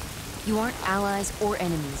 You aren't allies or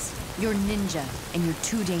enemies. You're ninja, and you're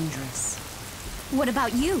too dangerous. What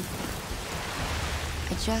about you?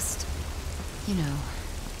 I just... you know...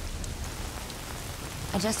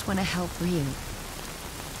 I just want to help Ryu.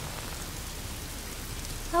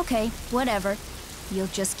 Okay, whatever. You'll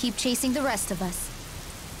just keep chasing the rest of us.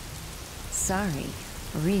 Sorry.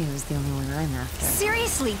 Ryu's the only one I'm after.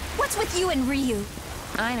 Seriously, what's with you and Ryu?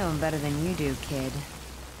 I know him better than you do, kid.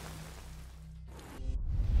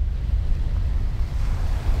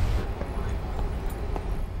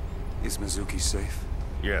 Is Mizuki safe?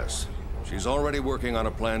 Yes. She's already working on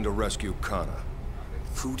a plan to rescue Kana.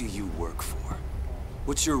 Who do you work for?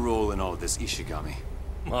 What's your role in all of this, Ishigami?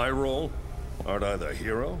 My role? Aren't I the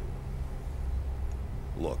hero?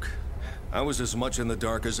 Look, I was as much in the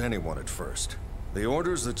dark as anyone at first. The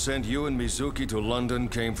orders that sent you and Mizuki to London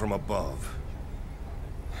came from above.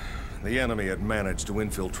 The enemy had managed to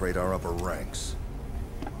infiltrate our upper ranks.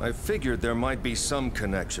 I figured there might be some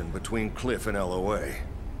connection between Cliff and LOA,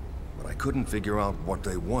 but I couldn't figure out what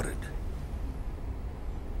they wanted.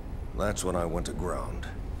 That's when I went to ground.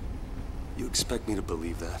 You expect me to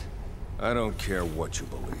believe that? I don't care what you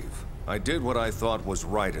believe. I did what I thought was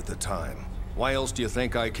right at the time. Why else do you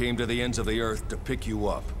think I came to the ends of the earth to pick you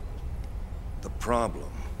up? The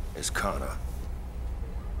problem is Kana.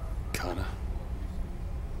 Kana?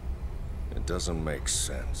 It doesn't make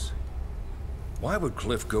sense. Why would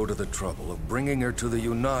Cliff go to the trouble of bringing her to the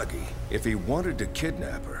Unagi? If he wanted to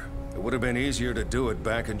kidnap her, it would have been easier to do it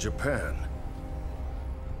back in Japan.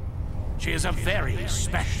 She is a very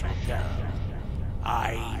special girl.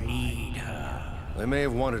 I need her. They may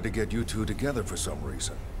have wanted to get you two together for some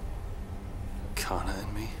reason. Kana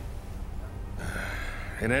and me?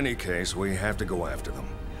 In any case, we have to go after them.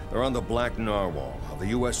 They're on the Black Narwhal of the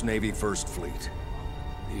U.S. Navy First Fleet.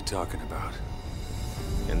 What are you talking about?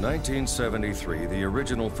 In 1973, the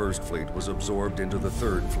original First Fleet was absorbed into the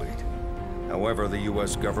Third Fleet. However, the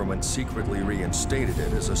U.S. government secretly reinstated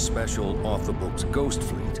it as a special, off-the-books ghost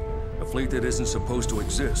fleet. A fleet that isn't supposed to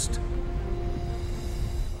exist.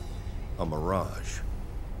 A mirage.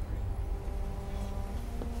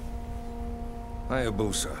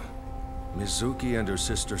 Hayabusa. Mizuki and her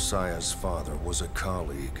sister Saya's father was a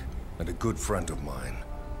colleague and a good friend of mine.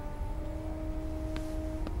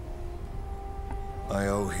 I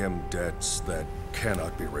owe him debts that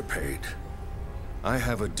cannot be repaid. I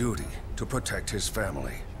have a duty to protect his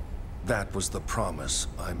family. That was the promise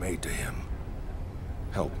I made to him.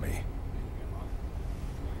 Help me.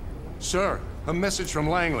 Sir, a message from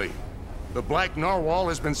Langley. The Black Narwhal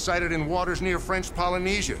has been sighted in waters near French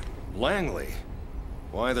Polynesia. Langley?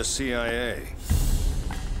 Why the CIA?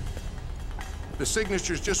 The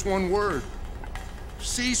signature's just one word.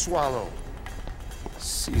 Sea Swallow.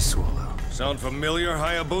 Sea Swallow. Sound familiar,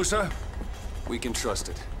 Hayabusa? We can trust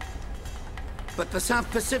it. But the South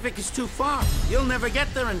Pacific is too far. You'll never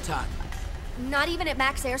get there in time. Not even at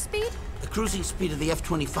max airspeed? The cruising speed of the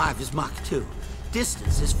F-25 is Mach 2.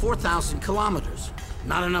 Distance is 4,000 kilometers.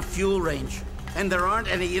 Not enough fuel range. And there aren't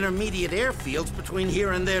any intermediate airfields between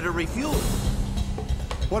here and there to refuel.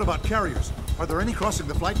 What about carriers? Are there any crossing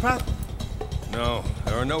the flight path? No,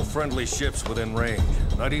 there are no friendly ships within range.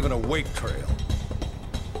 Not even a wake trail.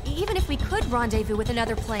 Even if we could rendezvous with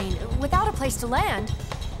another plane, without a place to land...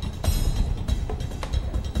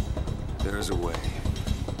 There is a way.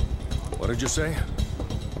 What did you say?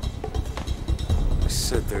 I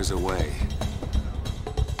said there's a way.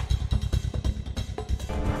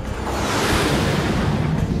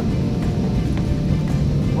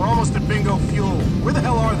 We're almost at Bingo Fuel. Where the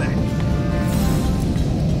hell are they?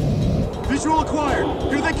 Visual acquired.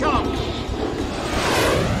 Here they come.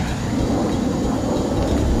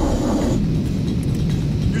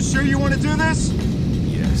 You sure you want to do this?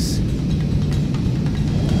 Yes.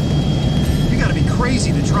 You gotta be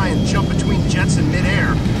crazy to try and jump between jets in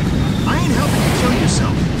midair. I ain't helping you kill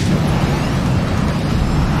yourself.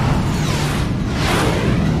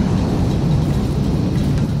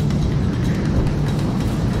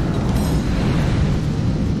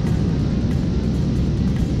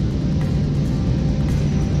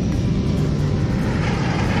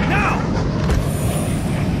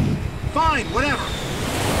 Whatever.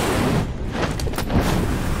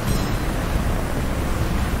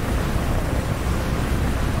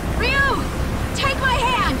 Ryu! Take my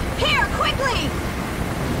hand! Here, quickly!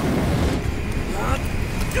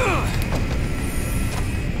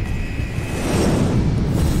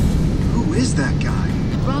 Who is that guy?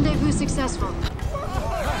 Rendezvous successful.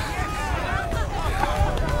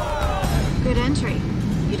 Good entry.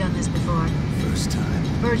 You done this before? First time.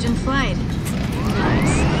 Virgin flight.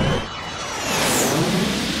 Nice.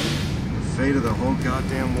 fate of the whole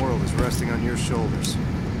goddamn world is resting on your shoulders.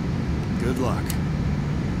 Good luck.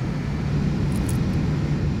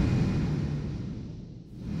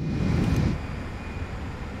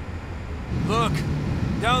 Look!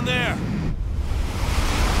 Down there!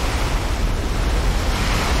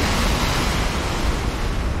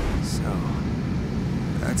 So,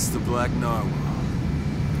 that's the Black Narwhal.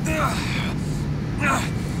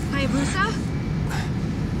 Hayabusa?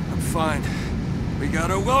 I'm fine. We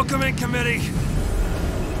got a welcoming committee!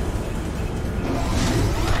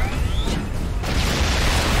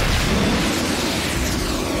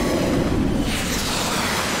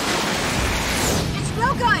 It's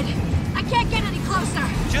no good! I can't get any closer!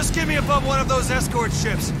 Just get me above one of those escort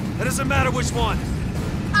ships. It doesn't matter which one.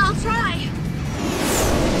 I'll try!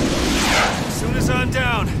 As soon as I'm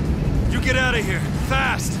down, you get out of here.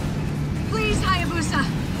 Fast! Please, Hayabusa!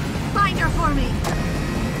 Find her for me!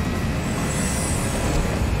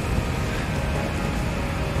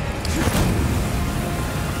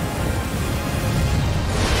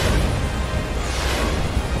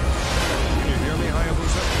 Can you hear me,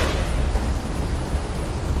 Hayabusa?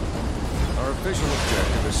 Our official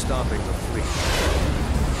objective is stopping the fleet.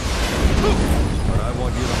 But I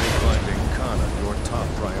want you to make finding Kana your top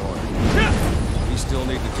priority. We still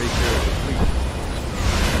need to take care of the fleet.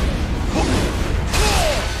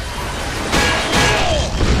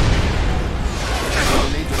 We'll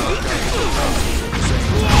need to knock out the houses at the same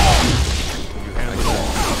time. You handle it.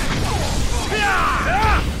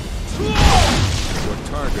 Your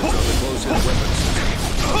targets are the close-in weapons.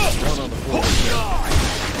 One on the forward deck.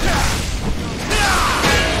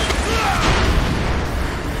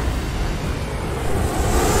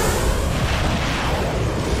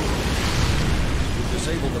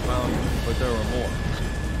 Disabled the bounty, but there are more.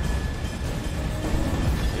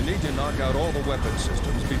 You need to knock out all the weapon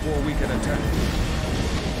systems before we can attack.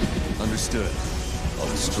 Understood. I'll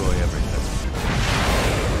destroy everything.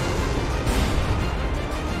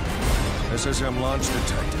 SSM launch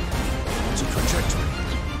detected. It's a trajectory.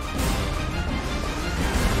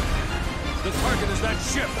 The target is that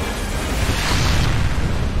ship!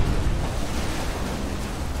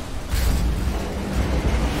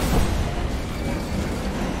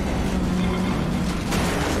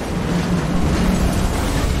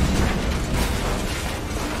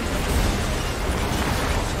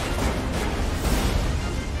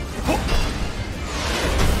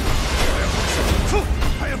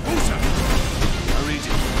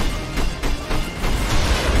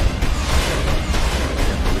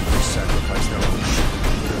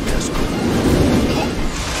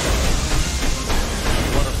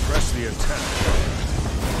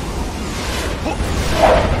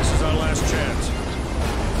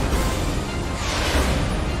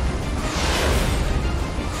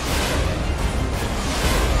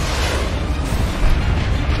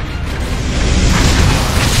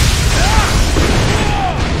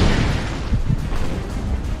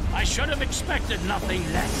 Nothing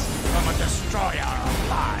less from a destroyer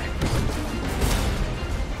alive.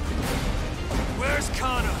 Where's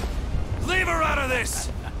Kana? Leave her out of this!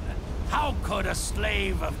 How could a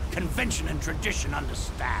slave of convention and tradition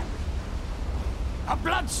understand? A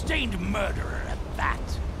blood-stained murderer at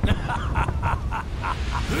that.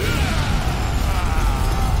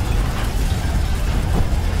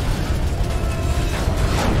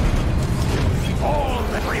 All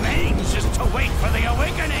that remains is to wait for the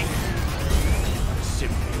awakening.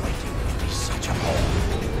 Simply waiting would be such a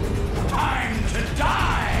bore. Time to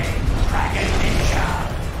die, Dragon Ninja!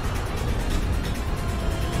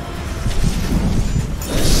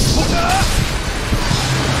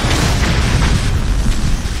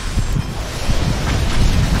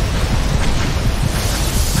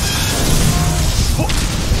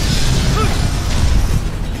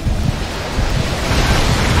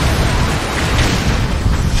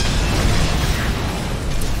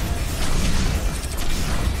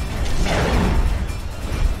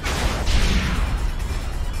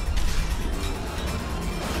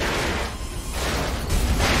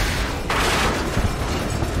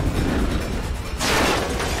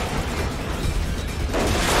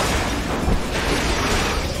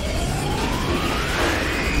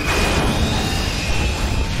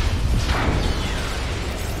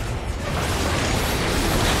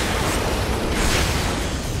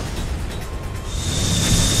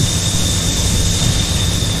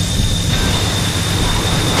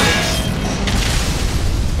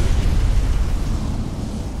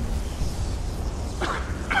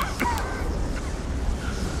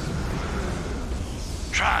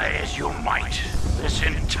 This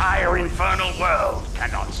entire infernal world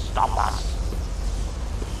cannot stop us.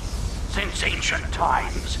 Since ancient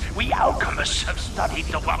times, we alchemists have studied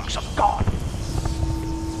the works of God.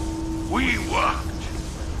 We worked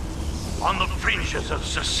on the fringes of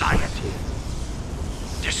society,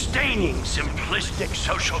 disdaining simplistic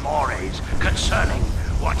social mores concerning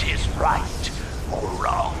what is right or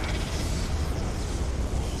wrong.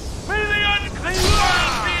 May the unclean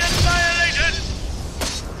world be annihilated!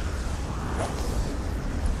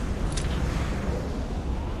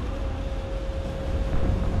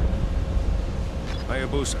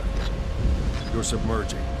 Hayabusa, you're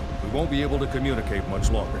submerging. We won't be able to communicate much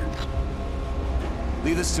longer.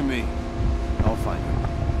 Leave this to me. I'll find him.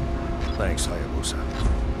 Thanks, Hayabusa.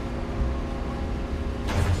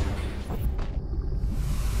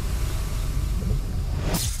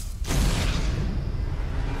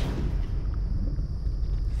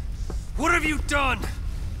 What have you done?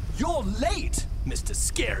 You're late, Mr.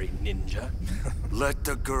 Scary Ninja. Let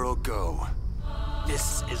the girl go.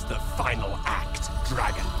 This is the final act,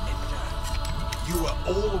 Dragon Ninja. You were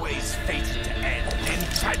always fated to end in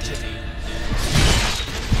tragedy.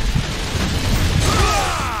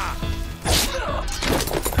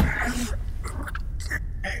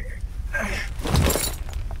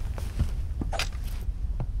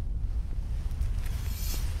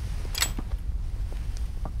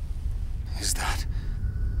 Is that...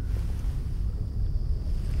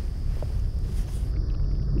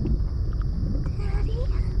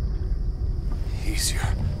 Easier.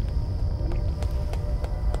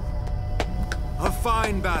 A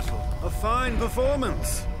fine battle. A fine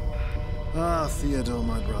performance. Ah, Theodore,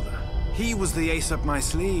 my brother. He was the ace up my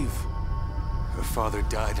sleeve. Her father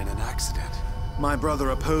died in an accident. My brother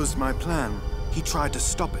opposed my plan. He tried to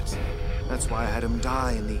stop it. That's why I had him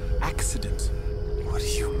die in the accident. What do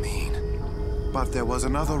you mean? But there was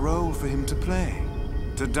another role for him to play.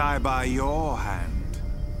 To die by your hand.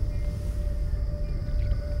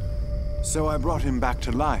 So I brought him back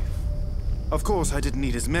to life. Of course, I didn't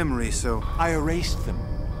need his memory, so I erased them.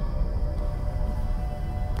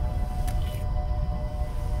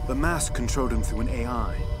 The mask controlled him through an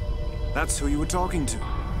AI. That's who you were talking to.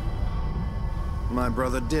 My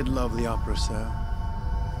brother did love the opera, sir.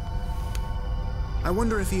 I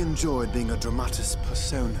wonder if he enjoyed being a dramatis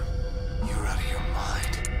persona. You're out of your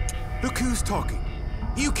mind. Look who's talking.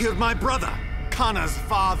 You killed my brother, Kana's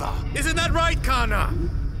father. Isn't that right, Kana?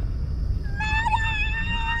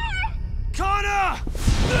 Kana!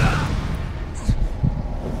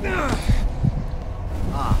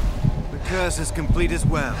 Ah, the curse is complete as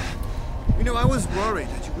well. You know, I was worried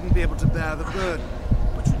that you wouldn't be able to bear the burden,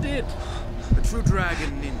 but you did. A true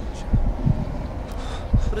dragon ninja.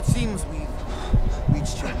 But it seems we've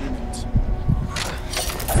reached your limit.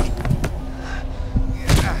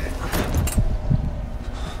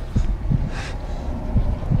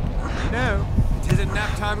 No, it isn't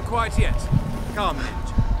nap time quite yet. Come, ninja.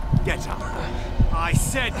 Get up. I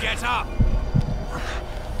said get up!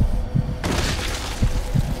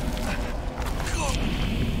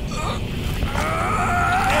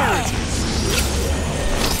 There it is!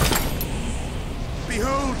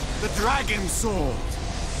 Behold the dragon sword!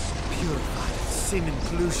 Purified of sin and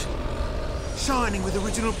pollution. Shining with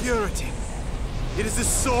original purity. It is a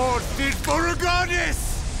sword fit for a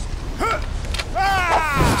goddess!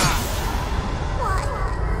 Ah!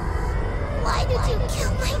 Why did you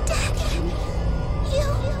kill my daddy? You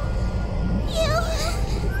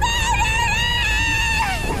murderer!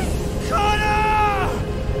 Connor!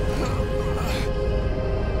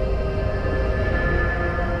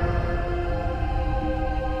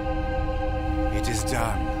 It is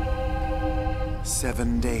done.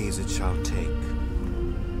 7 days it shall take.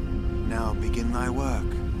 Now begin thy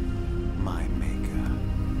work, my maker.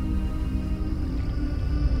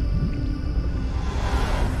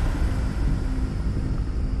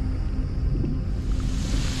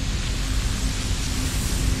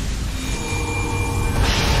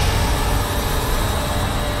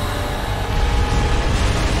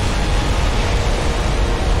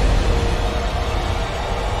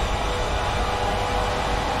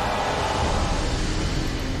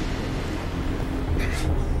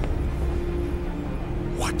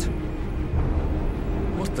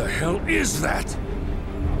 What the hell is that?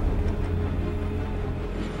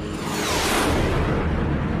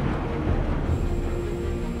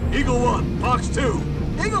 Eagle 1, Fox 2.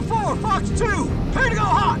 Eagle 4, Fox 2. Clear to go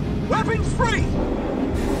hot. Weapons free.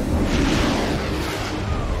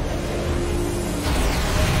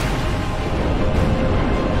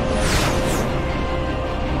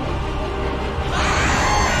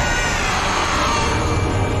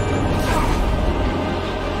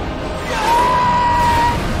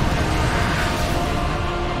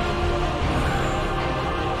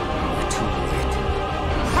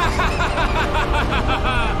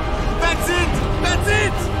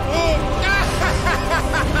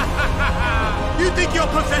 think your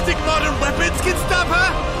pathetic modern weapons can stop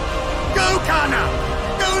her? Go, Kana!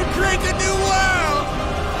 Go and create a new world!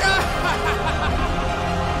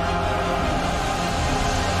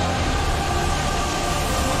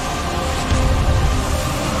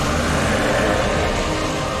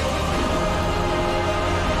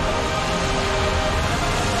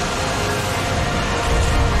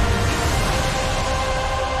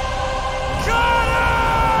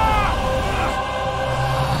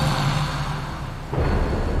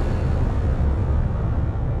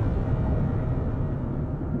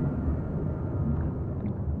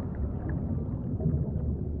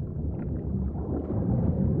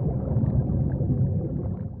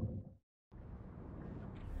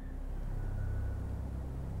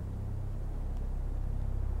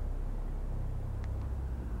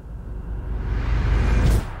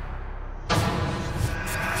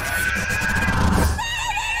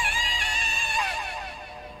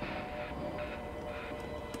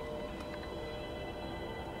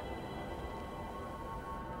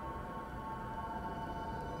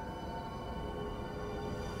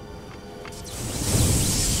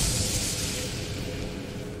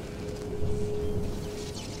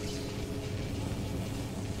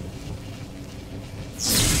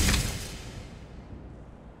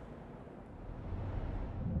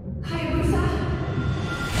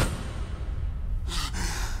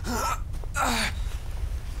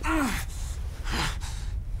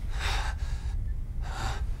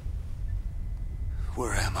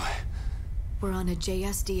 Where am I? We're on a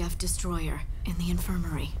JSDF destroyer in the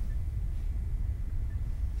infirmary.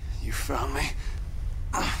 You found me?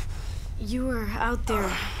 You were out there,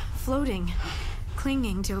 floating,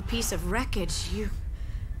 clinging to a piece of wreckage.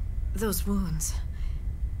 Those wounds.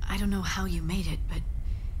 I don't know how you made it, but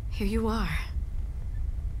here you are.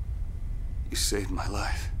 You saved my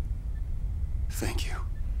life. Thank you.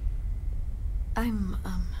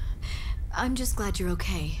 I'm just glad you're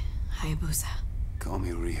okay, Hayabusa. Call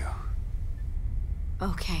me Ryu.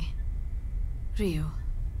 Okay. Ryu.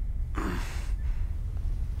 I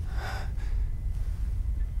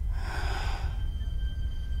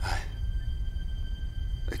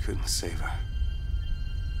couldn't save her.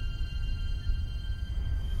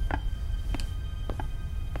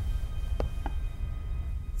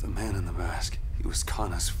 The man in the mask, he was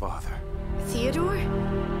Kana's father. Theodore?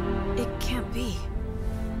 It can't be.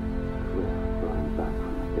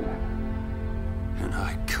 And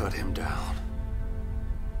I cut him down.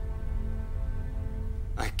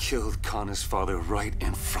 I killed Kana's father right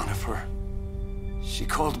in front of her. She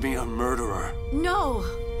called me a murderer. No!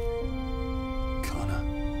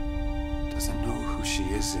 Kana doesn't know who she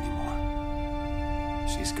is anymore.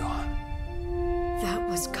 She's gone. That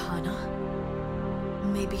was Kana.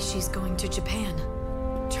 Maybe she's going to Japan,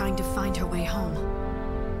 trying to find her way home.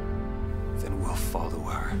 Then we'll follow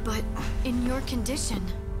her. But in your condition...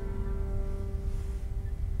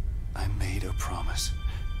 I made a promise.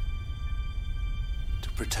 To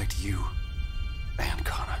protect you and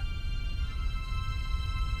Kana.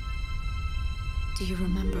 Do you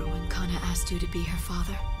remember when Kana asked you to be her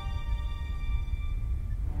father?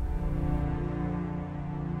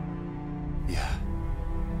 Yeah.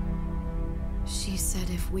 She said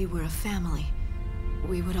if we were a family,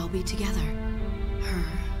 we would all be together. Her,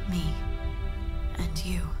 me, and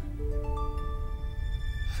you.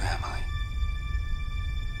 Family.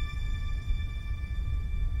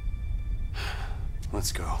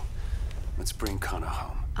 Let's go. Let's bring Kana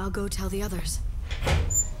home. I'll go tell the others.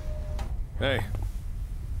 Hey.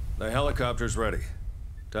 The helicopter's ready.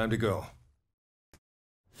 Time to go.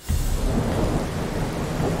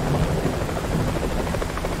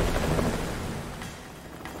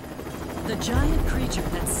 The giant creature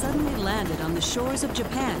that suddenly landed on the shores of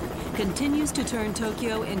Japan continues to turn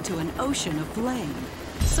Tokyo into an ocean of flame.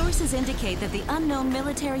 Sources indicate that the unknown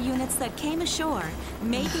military units that came ashore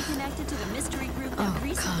may be connected to the mystery group that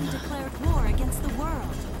recently declared war against the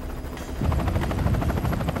world.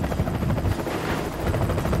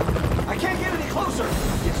 I can't get any closer!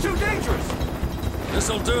 It's too dangerous!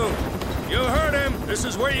 This'll do. You heard him. This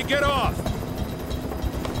is where you get off.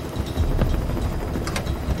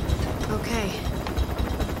 Okay.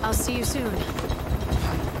 I'll see you soon.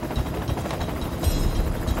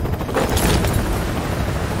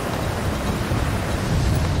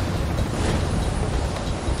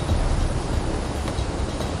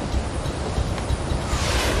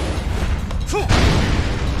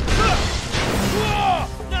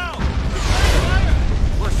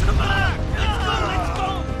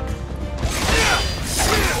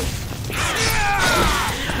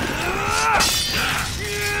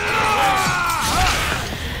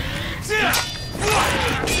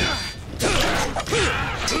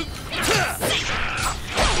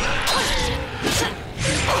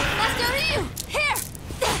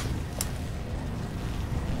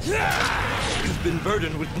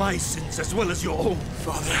 My sins as well as your own,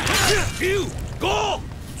 Father. You! Go!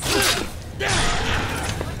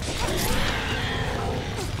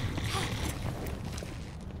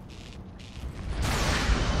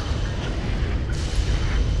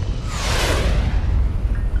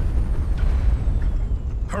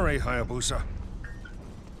 Hurry, Hayabusa.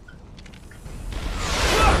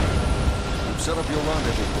 You've set up your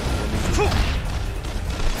rendezvous for me.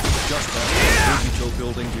 Just past the Bugito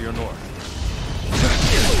building to your north.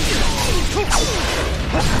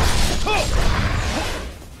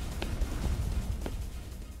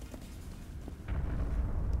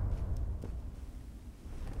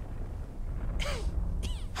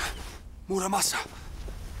 Muramasa.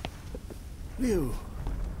 Ryu,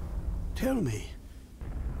 tell me,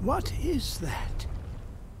 what is that?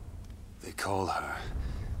 They call her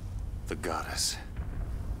the goddess.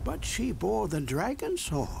 But she bore the dragon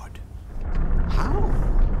sword. How?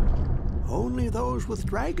 Only those with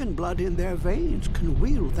dragon blood in their veins can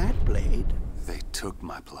wield that blade. They took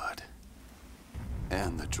my blood.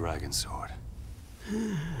 And the dragon sword.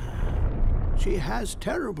 She has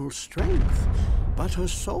terrible strength, but her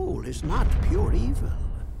soul is not pure evil.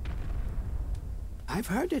 I've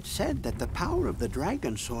heard it said that the power of the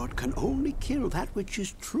dragon sword can only kill that which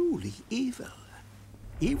is truly evil.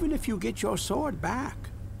 Even if you get your sword back,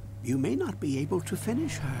 you may not be able to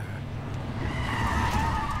finish her.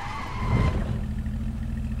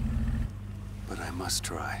 But I must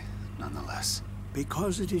try, nonetheless.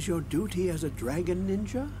 Because it is your duty as a dragon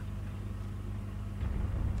ninja?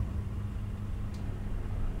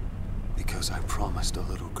 Because I promised a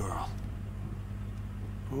little girl.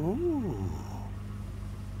 Oh,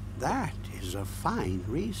 that is a fine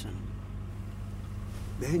reason.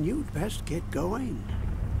 Then you'd best get going.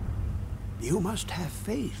 You must have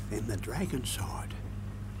faith in the dragon sword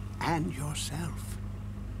and yourself.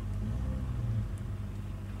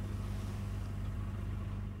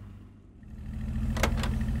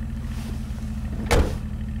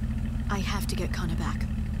 I have to get Kana back.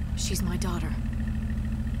 She's my daughter.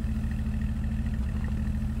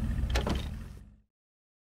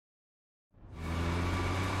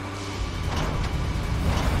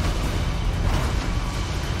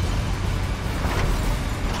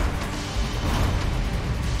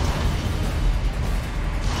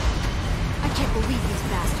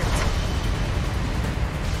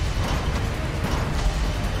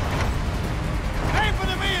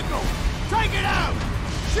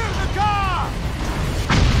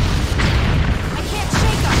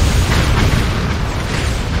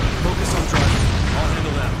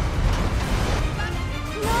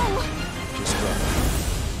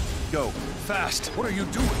 What are you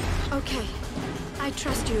doing? Okay. I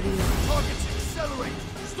trust you, Ryu. Targets, accelerate!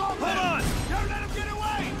 Stop! Hold on! Don't let him get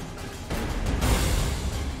away!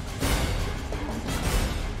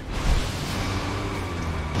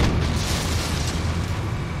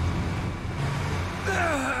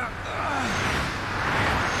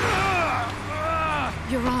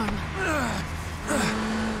 Your arm.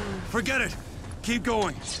 Forget it! Keep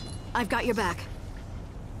going. I've got your back.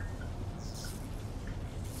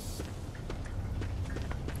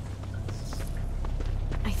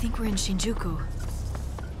 I think we're in Shinjuku.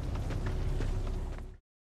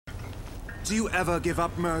 Do you ever give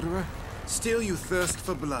up, murderer? Still you thirst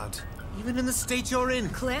for blood, even in the state you're in.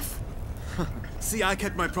 Cliff? See, I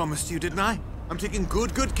kept my promise to you, didn't I? I'm taking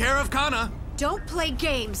good care of Kana. Don't play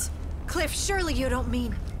games. Cliff, surely you don't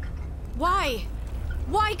mean... Why?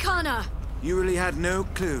 Why Kana? You really had no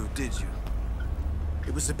clue, did you?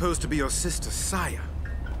 It was supposed to be your sister, Saya.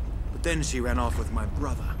 But then she ran off with my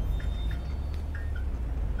brother.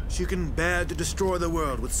 She couldn't bear to destroy the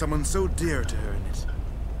world with someone so dear to her in it.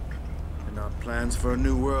 And our plans for a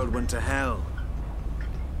new world went to hell.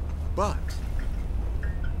 But,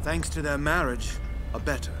 thanks to their marriage, a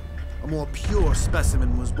better, a more pure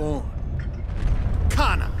specimen was born.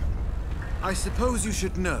 Kana! I suppose you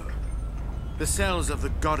should know. The cells of the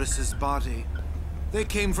goddess's body, they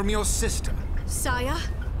came from your sister. Saya?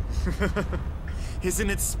 Isn't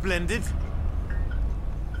it splendid?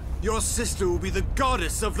 Your sister will be the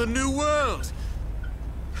goddess of the new world!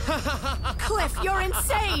 Cliff, you're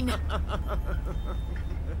insane!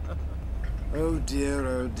 Oh dear,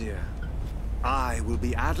 oh dear. I will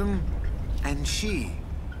be Adam, and she,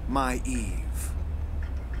 my Eve.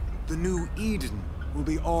 The new Eden will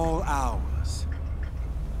be all ours.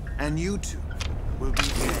 And you two will be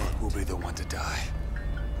dead. Will be the one to die.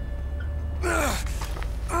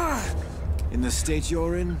 In the state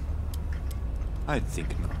you're in? I'd think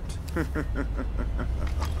not.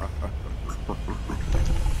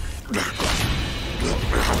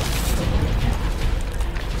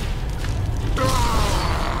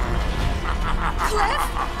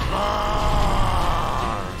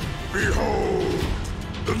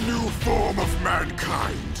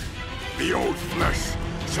 The old flesh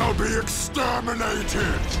shall be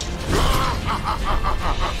exterminated!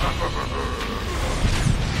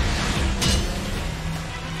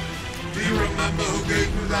 Do you remember who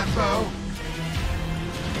gave you that bow?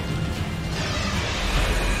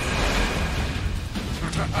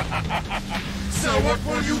 So what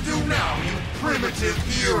will you do now, you primitive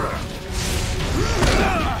hero?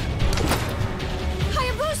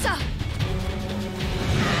 Hayabusa!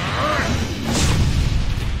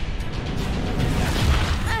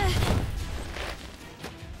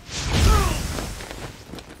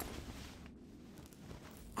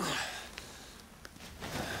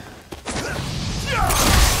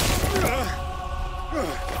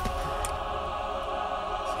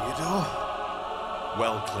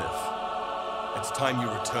 Well, Cliff. It's time you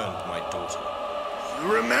returned my daughter.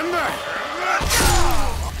 You remember?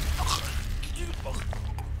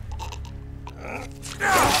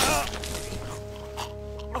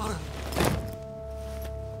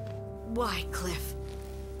 Why, Cliff?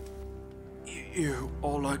 You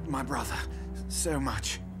all like my brother so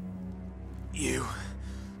much. You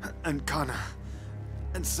and Connor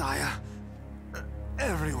and Saya,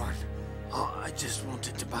 everyone. Oh, I just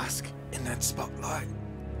wanted to bask in that spotlight,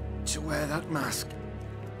 to wear that mask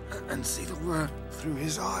and see the world through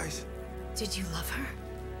his eyes. Did you love her?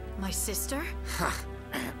 My sister?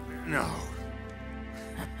 No.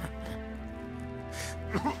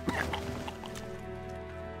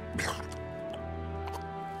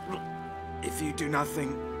 If you do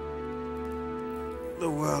nothing, the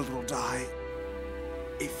world will die.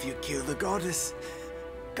 If you kill the goddess,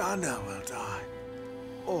 Ghana will die.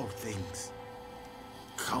 All things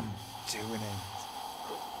come to an end.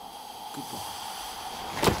 Goodbye.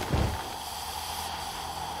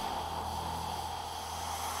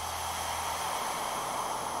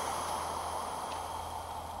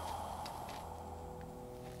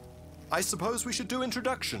 I suppose we should do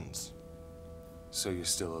introductions. So you're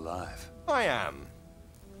still alive? I am.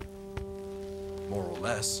 More or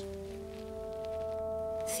less.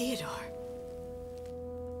 Theodore.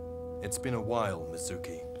 It's been a while,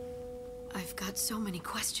 Mizuki. I've got so many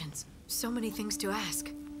questions, so many things to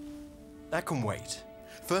ask. That can wait.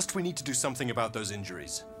 First, we need to do something about those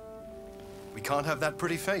injuries. We can't have that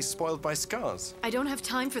pretty face spoiled by scars. I don't have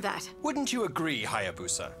time for that. Wouldn't you agree,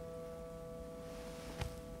 Hayabusa?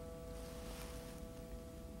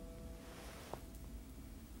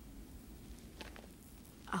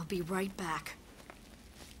 I'll be right back.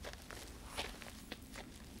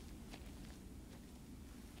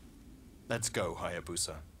 Let's go,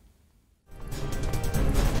 Hayabusa.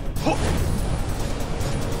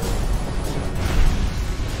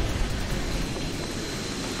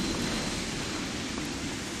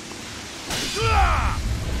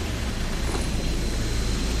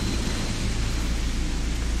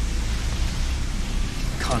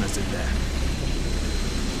 Connor's in there.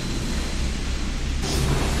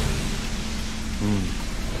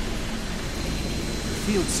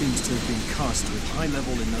 The field seems to have been cast with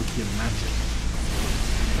high-level Enochian magic.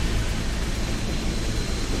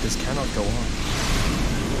 But this cannot go on.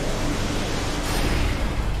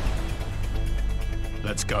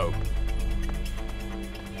 Let's go.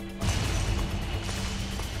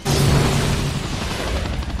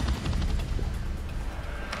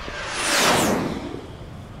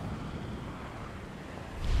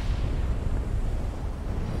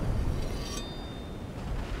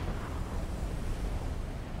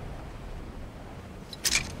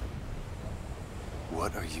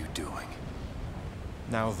 What are you doing?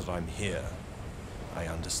 Now that I'm here, I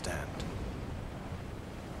understand.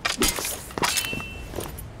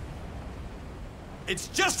 It's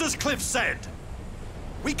just as Cliff said!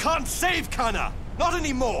 We can't save Kana! Not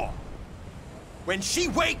anymore! When she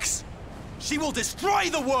wakes, she will destroy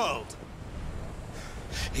the world!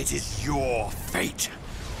 It is your fate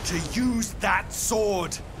to use that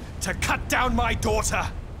sword to cut down my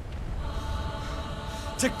daughter!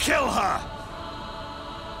 To kill her!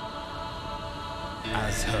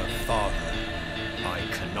 As her father, I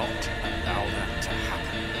cannot allow that to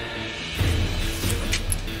happen.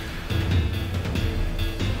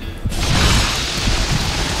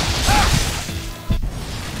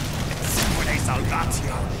 Exsanguine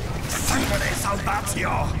salvatio! Exsanguine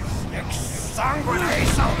salvatio! Exsanguine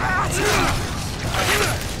salvatio!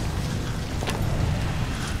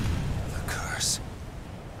 The curse.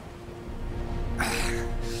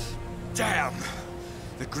 Damn!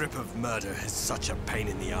 The grip of murder is such a pain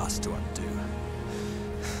in the ass to undo.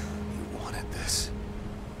 You wanted this.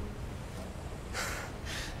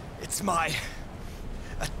 It's my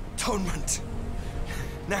atonement.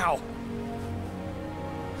 Now.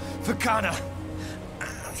 For Kana.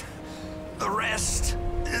 The rest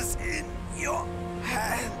is in your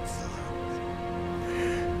hands.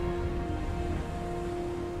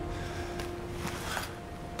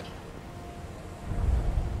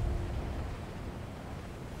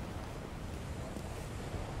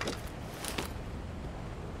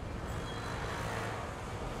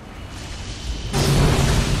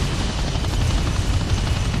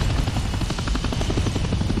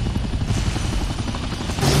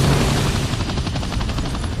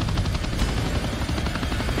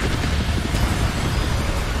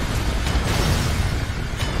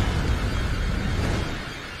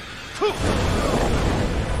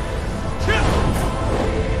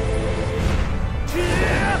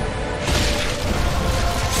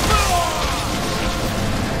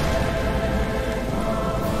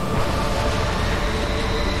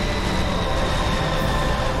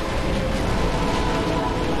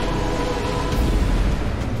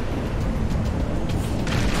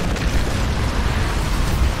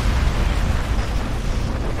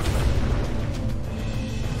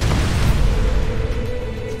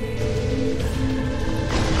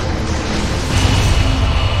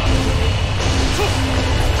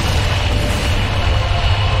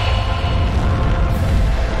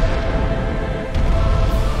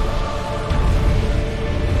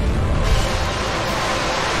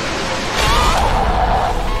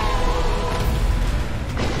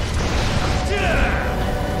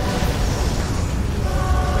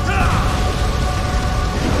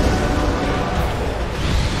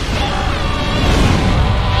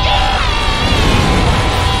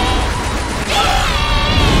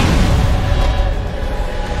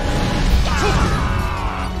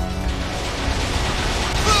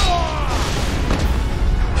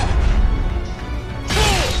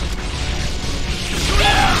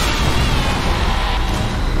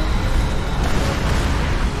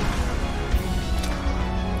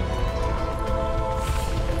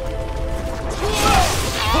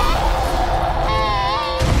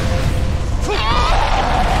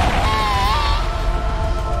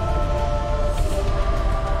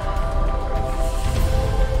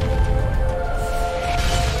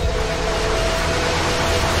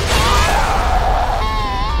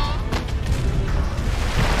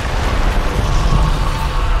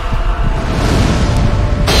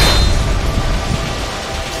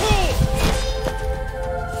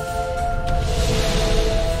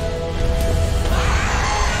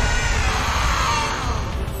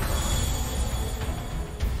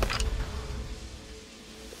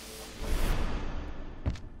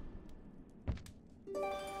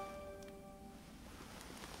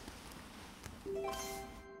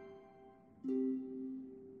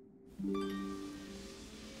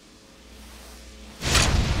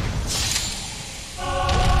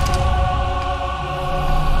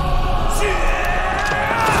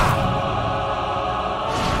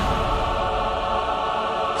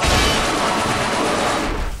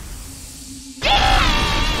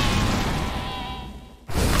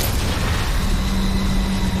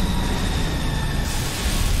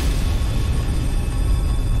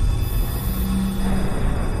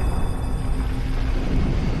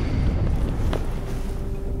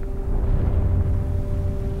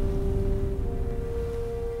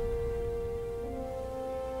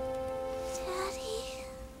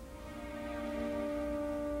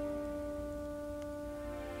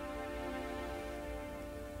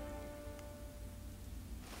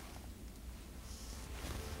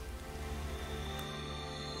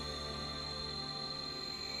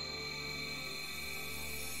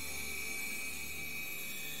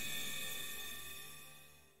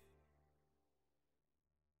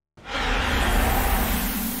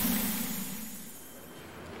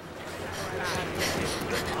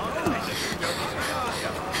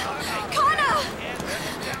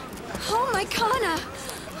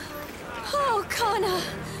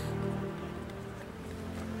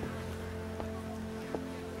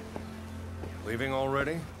 Leaving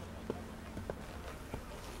already?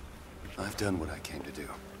 I've done what I came to do.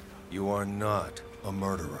 You are not a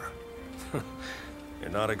murderer. You're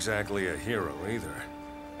not exactly a hero either.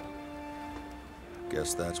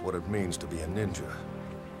 Guess that's what it means to be a ninja.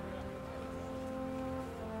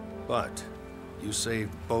 But you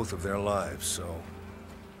saved both of their lives, so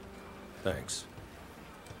thanks.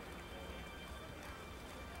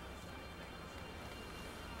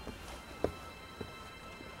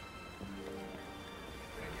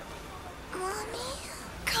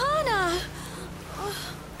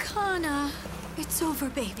 It's over,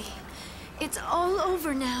 baby. It's all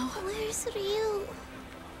over now. Where's Ryu?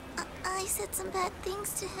 I said some bad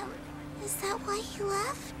things to him. Is that why he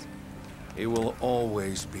left? He will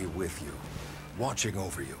always be with you, watching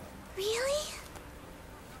over you. Really?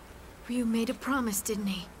 Ryu made a promise, didn't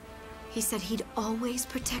he? He said he'd always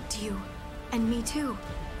protect you. And me too.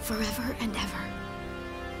 Forever and ever.